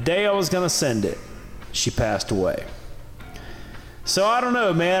 And the day I was gonna send it, she passed away. So I don't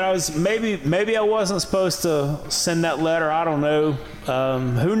know, man. I was maybe I wasn't supposed to send that letter. I don't know.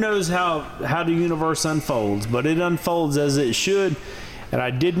 Who knows how the universe unfolds, but it unfolds as it should. And I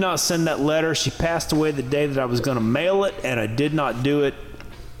did not send that letter. She passed away the day that I was going to mail it, and I did not do it.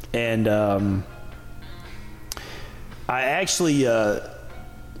 And I actually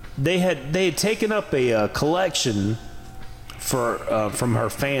they had taken up a collection from her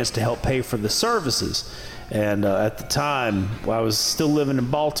fans to help pay for the services. And at the time, I was still living in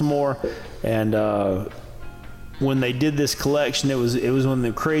Baltimore, and when they did this collection, it was one of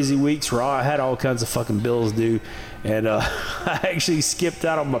the crazy weeks where I had all kinds of fucking bills due, and I actually skipped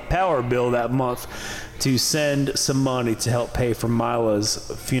out on my power bill that month to send some money to help pay for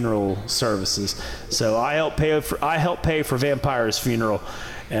Mila's funeral services. So I helped pay for Vampira's funeral,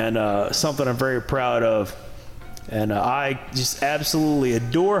 and something I'm very proud of. And I just absolutely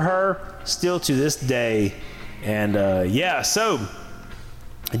adore her still to this day. And yeah, so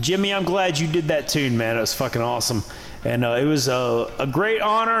Jimmy, I'm glad you did that tune, man. It was fucking awesome. And it was a great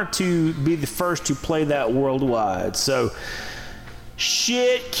honor to be the first to play that worldwide. So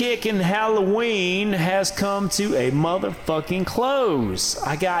Shit Kicking Halloween has come to a motherfucking close.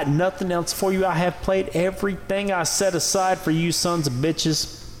 I got nothing else for you. I have played everything I set aside for you sons of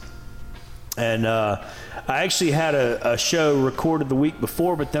bitches. And I actually had a show recorded the week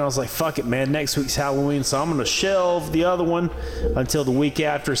before, but then I was like, fuck it, man, next week's Halloween, so I'm going to shelve the other one until the week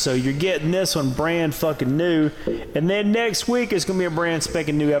after. So you're getting this one brand fucking new. And then next week is going to be a brand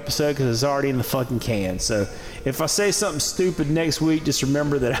spanking new episode because it's already in the fucking can. So if I say something stupid next week, just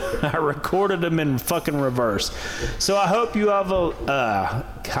remember that I recorded them in fucking reverse. So I hope you have a...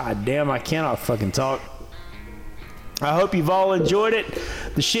 God damn, I cannot fucking talk. I hope you've all enjoyed it.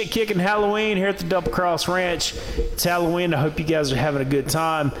 The Shit Kicking Halloween here at the Double Cross Ranch. It's Halloween. I hope you guys are having a good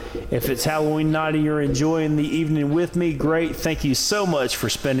time. If it's Halloween night and you're enjoying the evening with me, great. Thank you so much for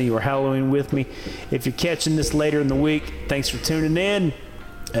spending your Halloween with me. If you're catching this later in the week, thanks for tuning in.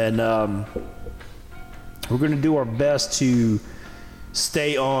 And we're going to do our best to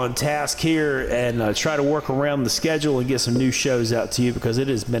stay on task here and try to work around the schedule and get some new shows out to you, because it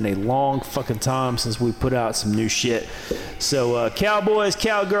has been a long fucking time since we put out some new shit. So cowboys,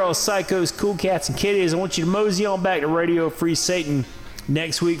 cowgirls, psychos, cool cats, and kitties, I want you to mosey on back to Radio Free Satan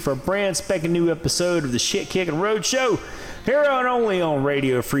next week for a brand spanking new episode of the Shit Kicking Road Show here on only on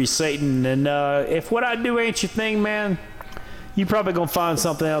Radio Free Satan. And if what I do ain't your thing, man, you're probably going to find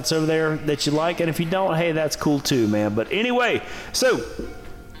something else over there that you like. And if you don't, hey, that's cool too, man. But anyway, so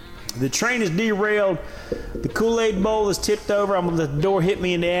the train is derailed. The Kool-Aid bowl is tipped over. I'm going to let the door hit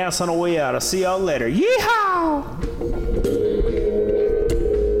me in the ass on the way out. I'll see y'all later. Yeehaw!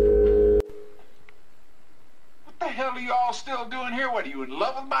 What the hell are you all still doing here? What, are you in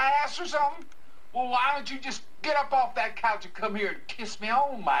love with my ass or something? Well, why don't you just get up off that couch and come here and kiss me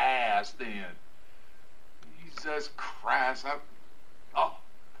on my ass then? Jesus Christ. Oh,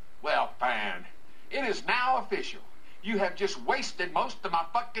 well, fine. It is now official. You have just wasted most of my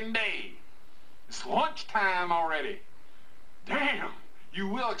fucking day. It's lunchtime already. Damn. You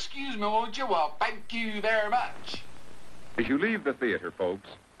will excuse me, won't you? Well, thank you very much. As you leave the theater, folks,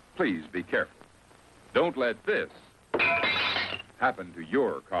 please be careful. Don't let this happen to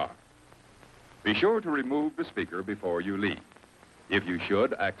your car. Be sure to remove the speaker before you leave. If you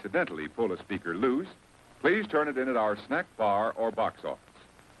should accidentally pull a speaker loose, please turn it in at our snack bar or box office.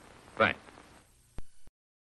 Thanks.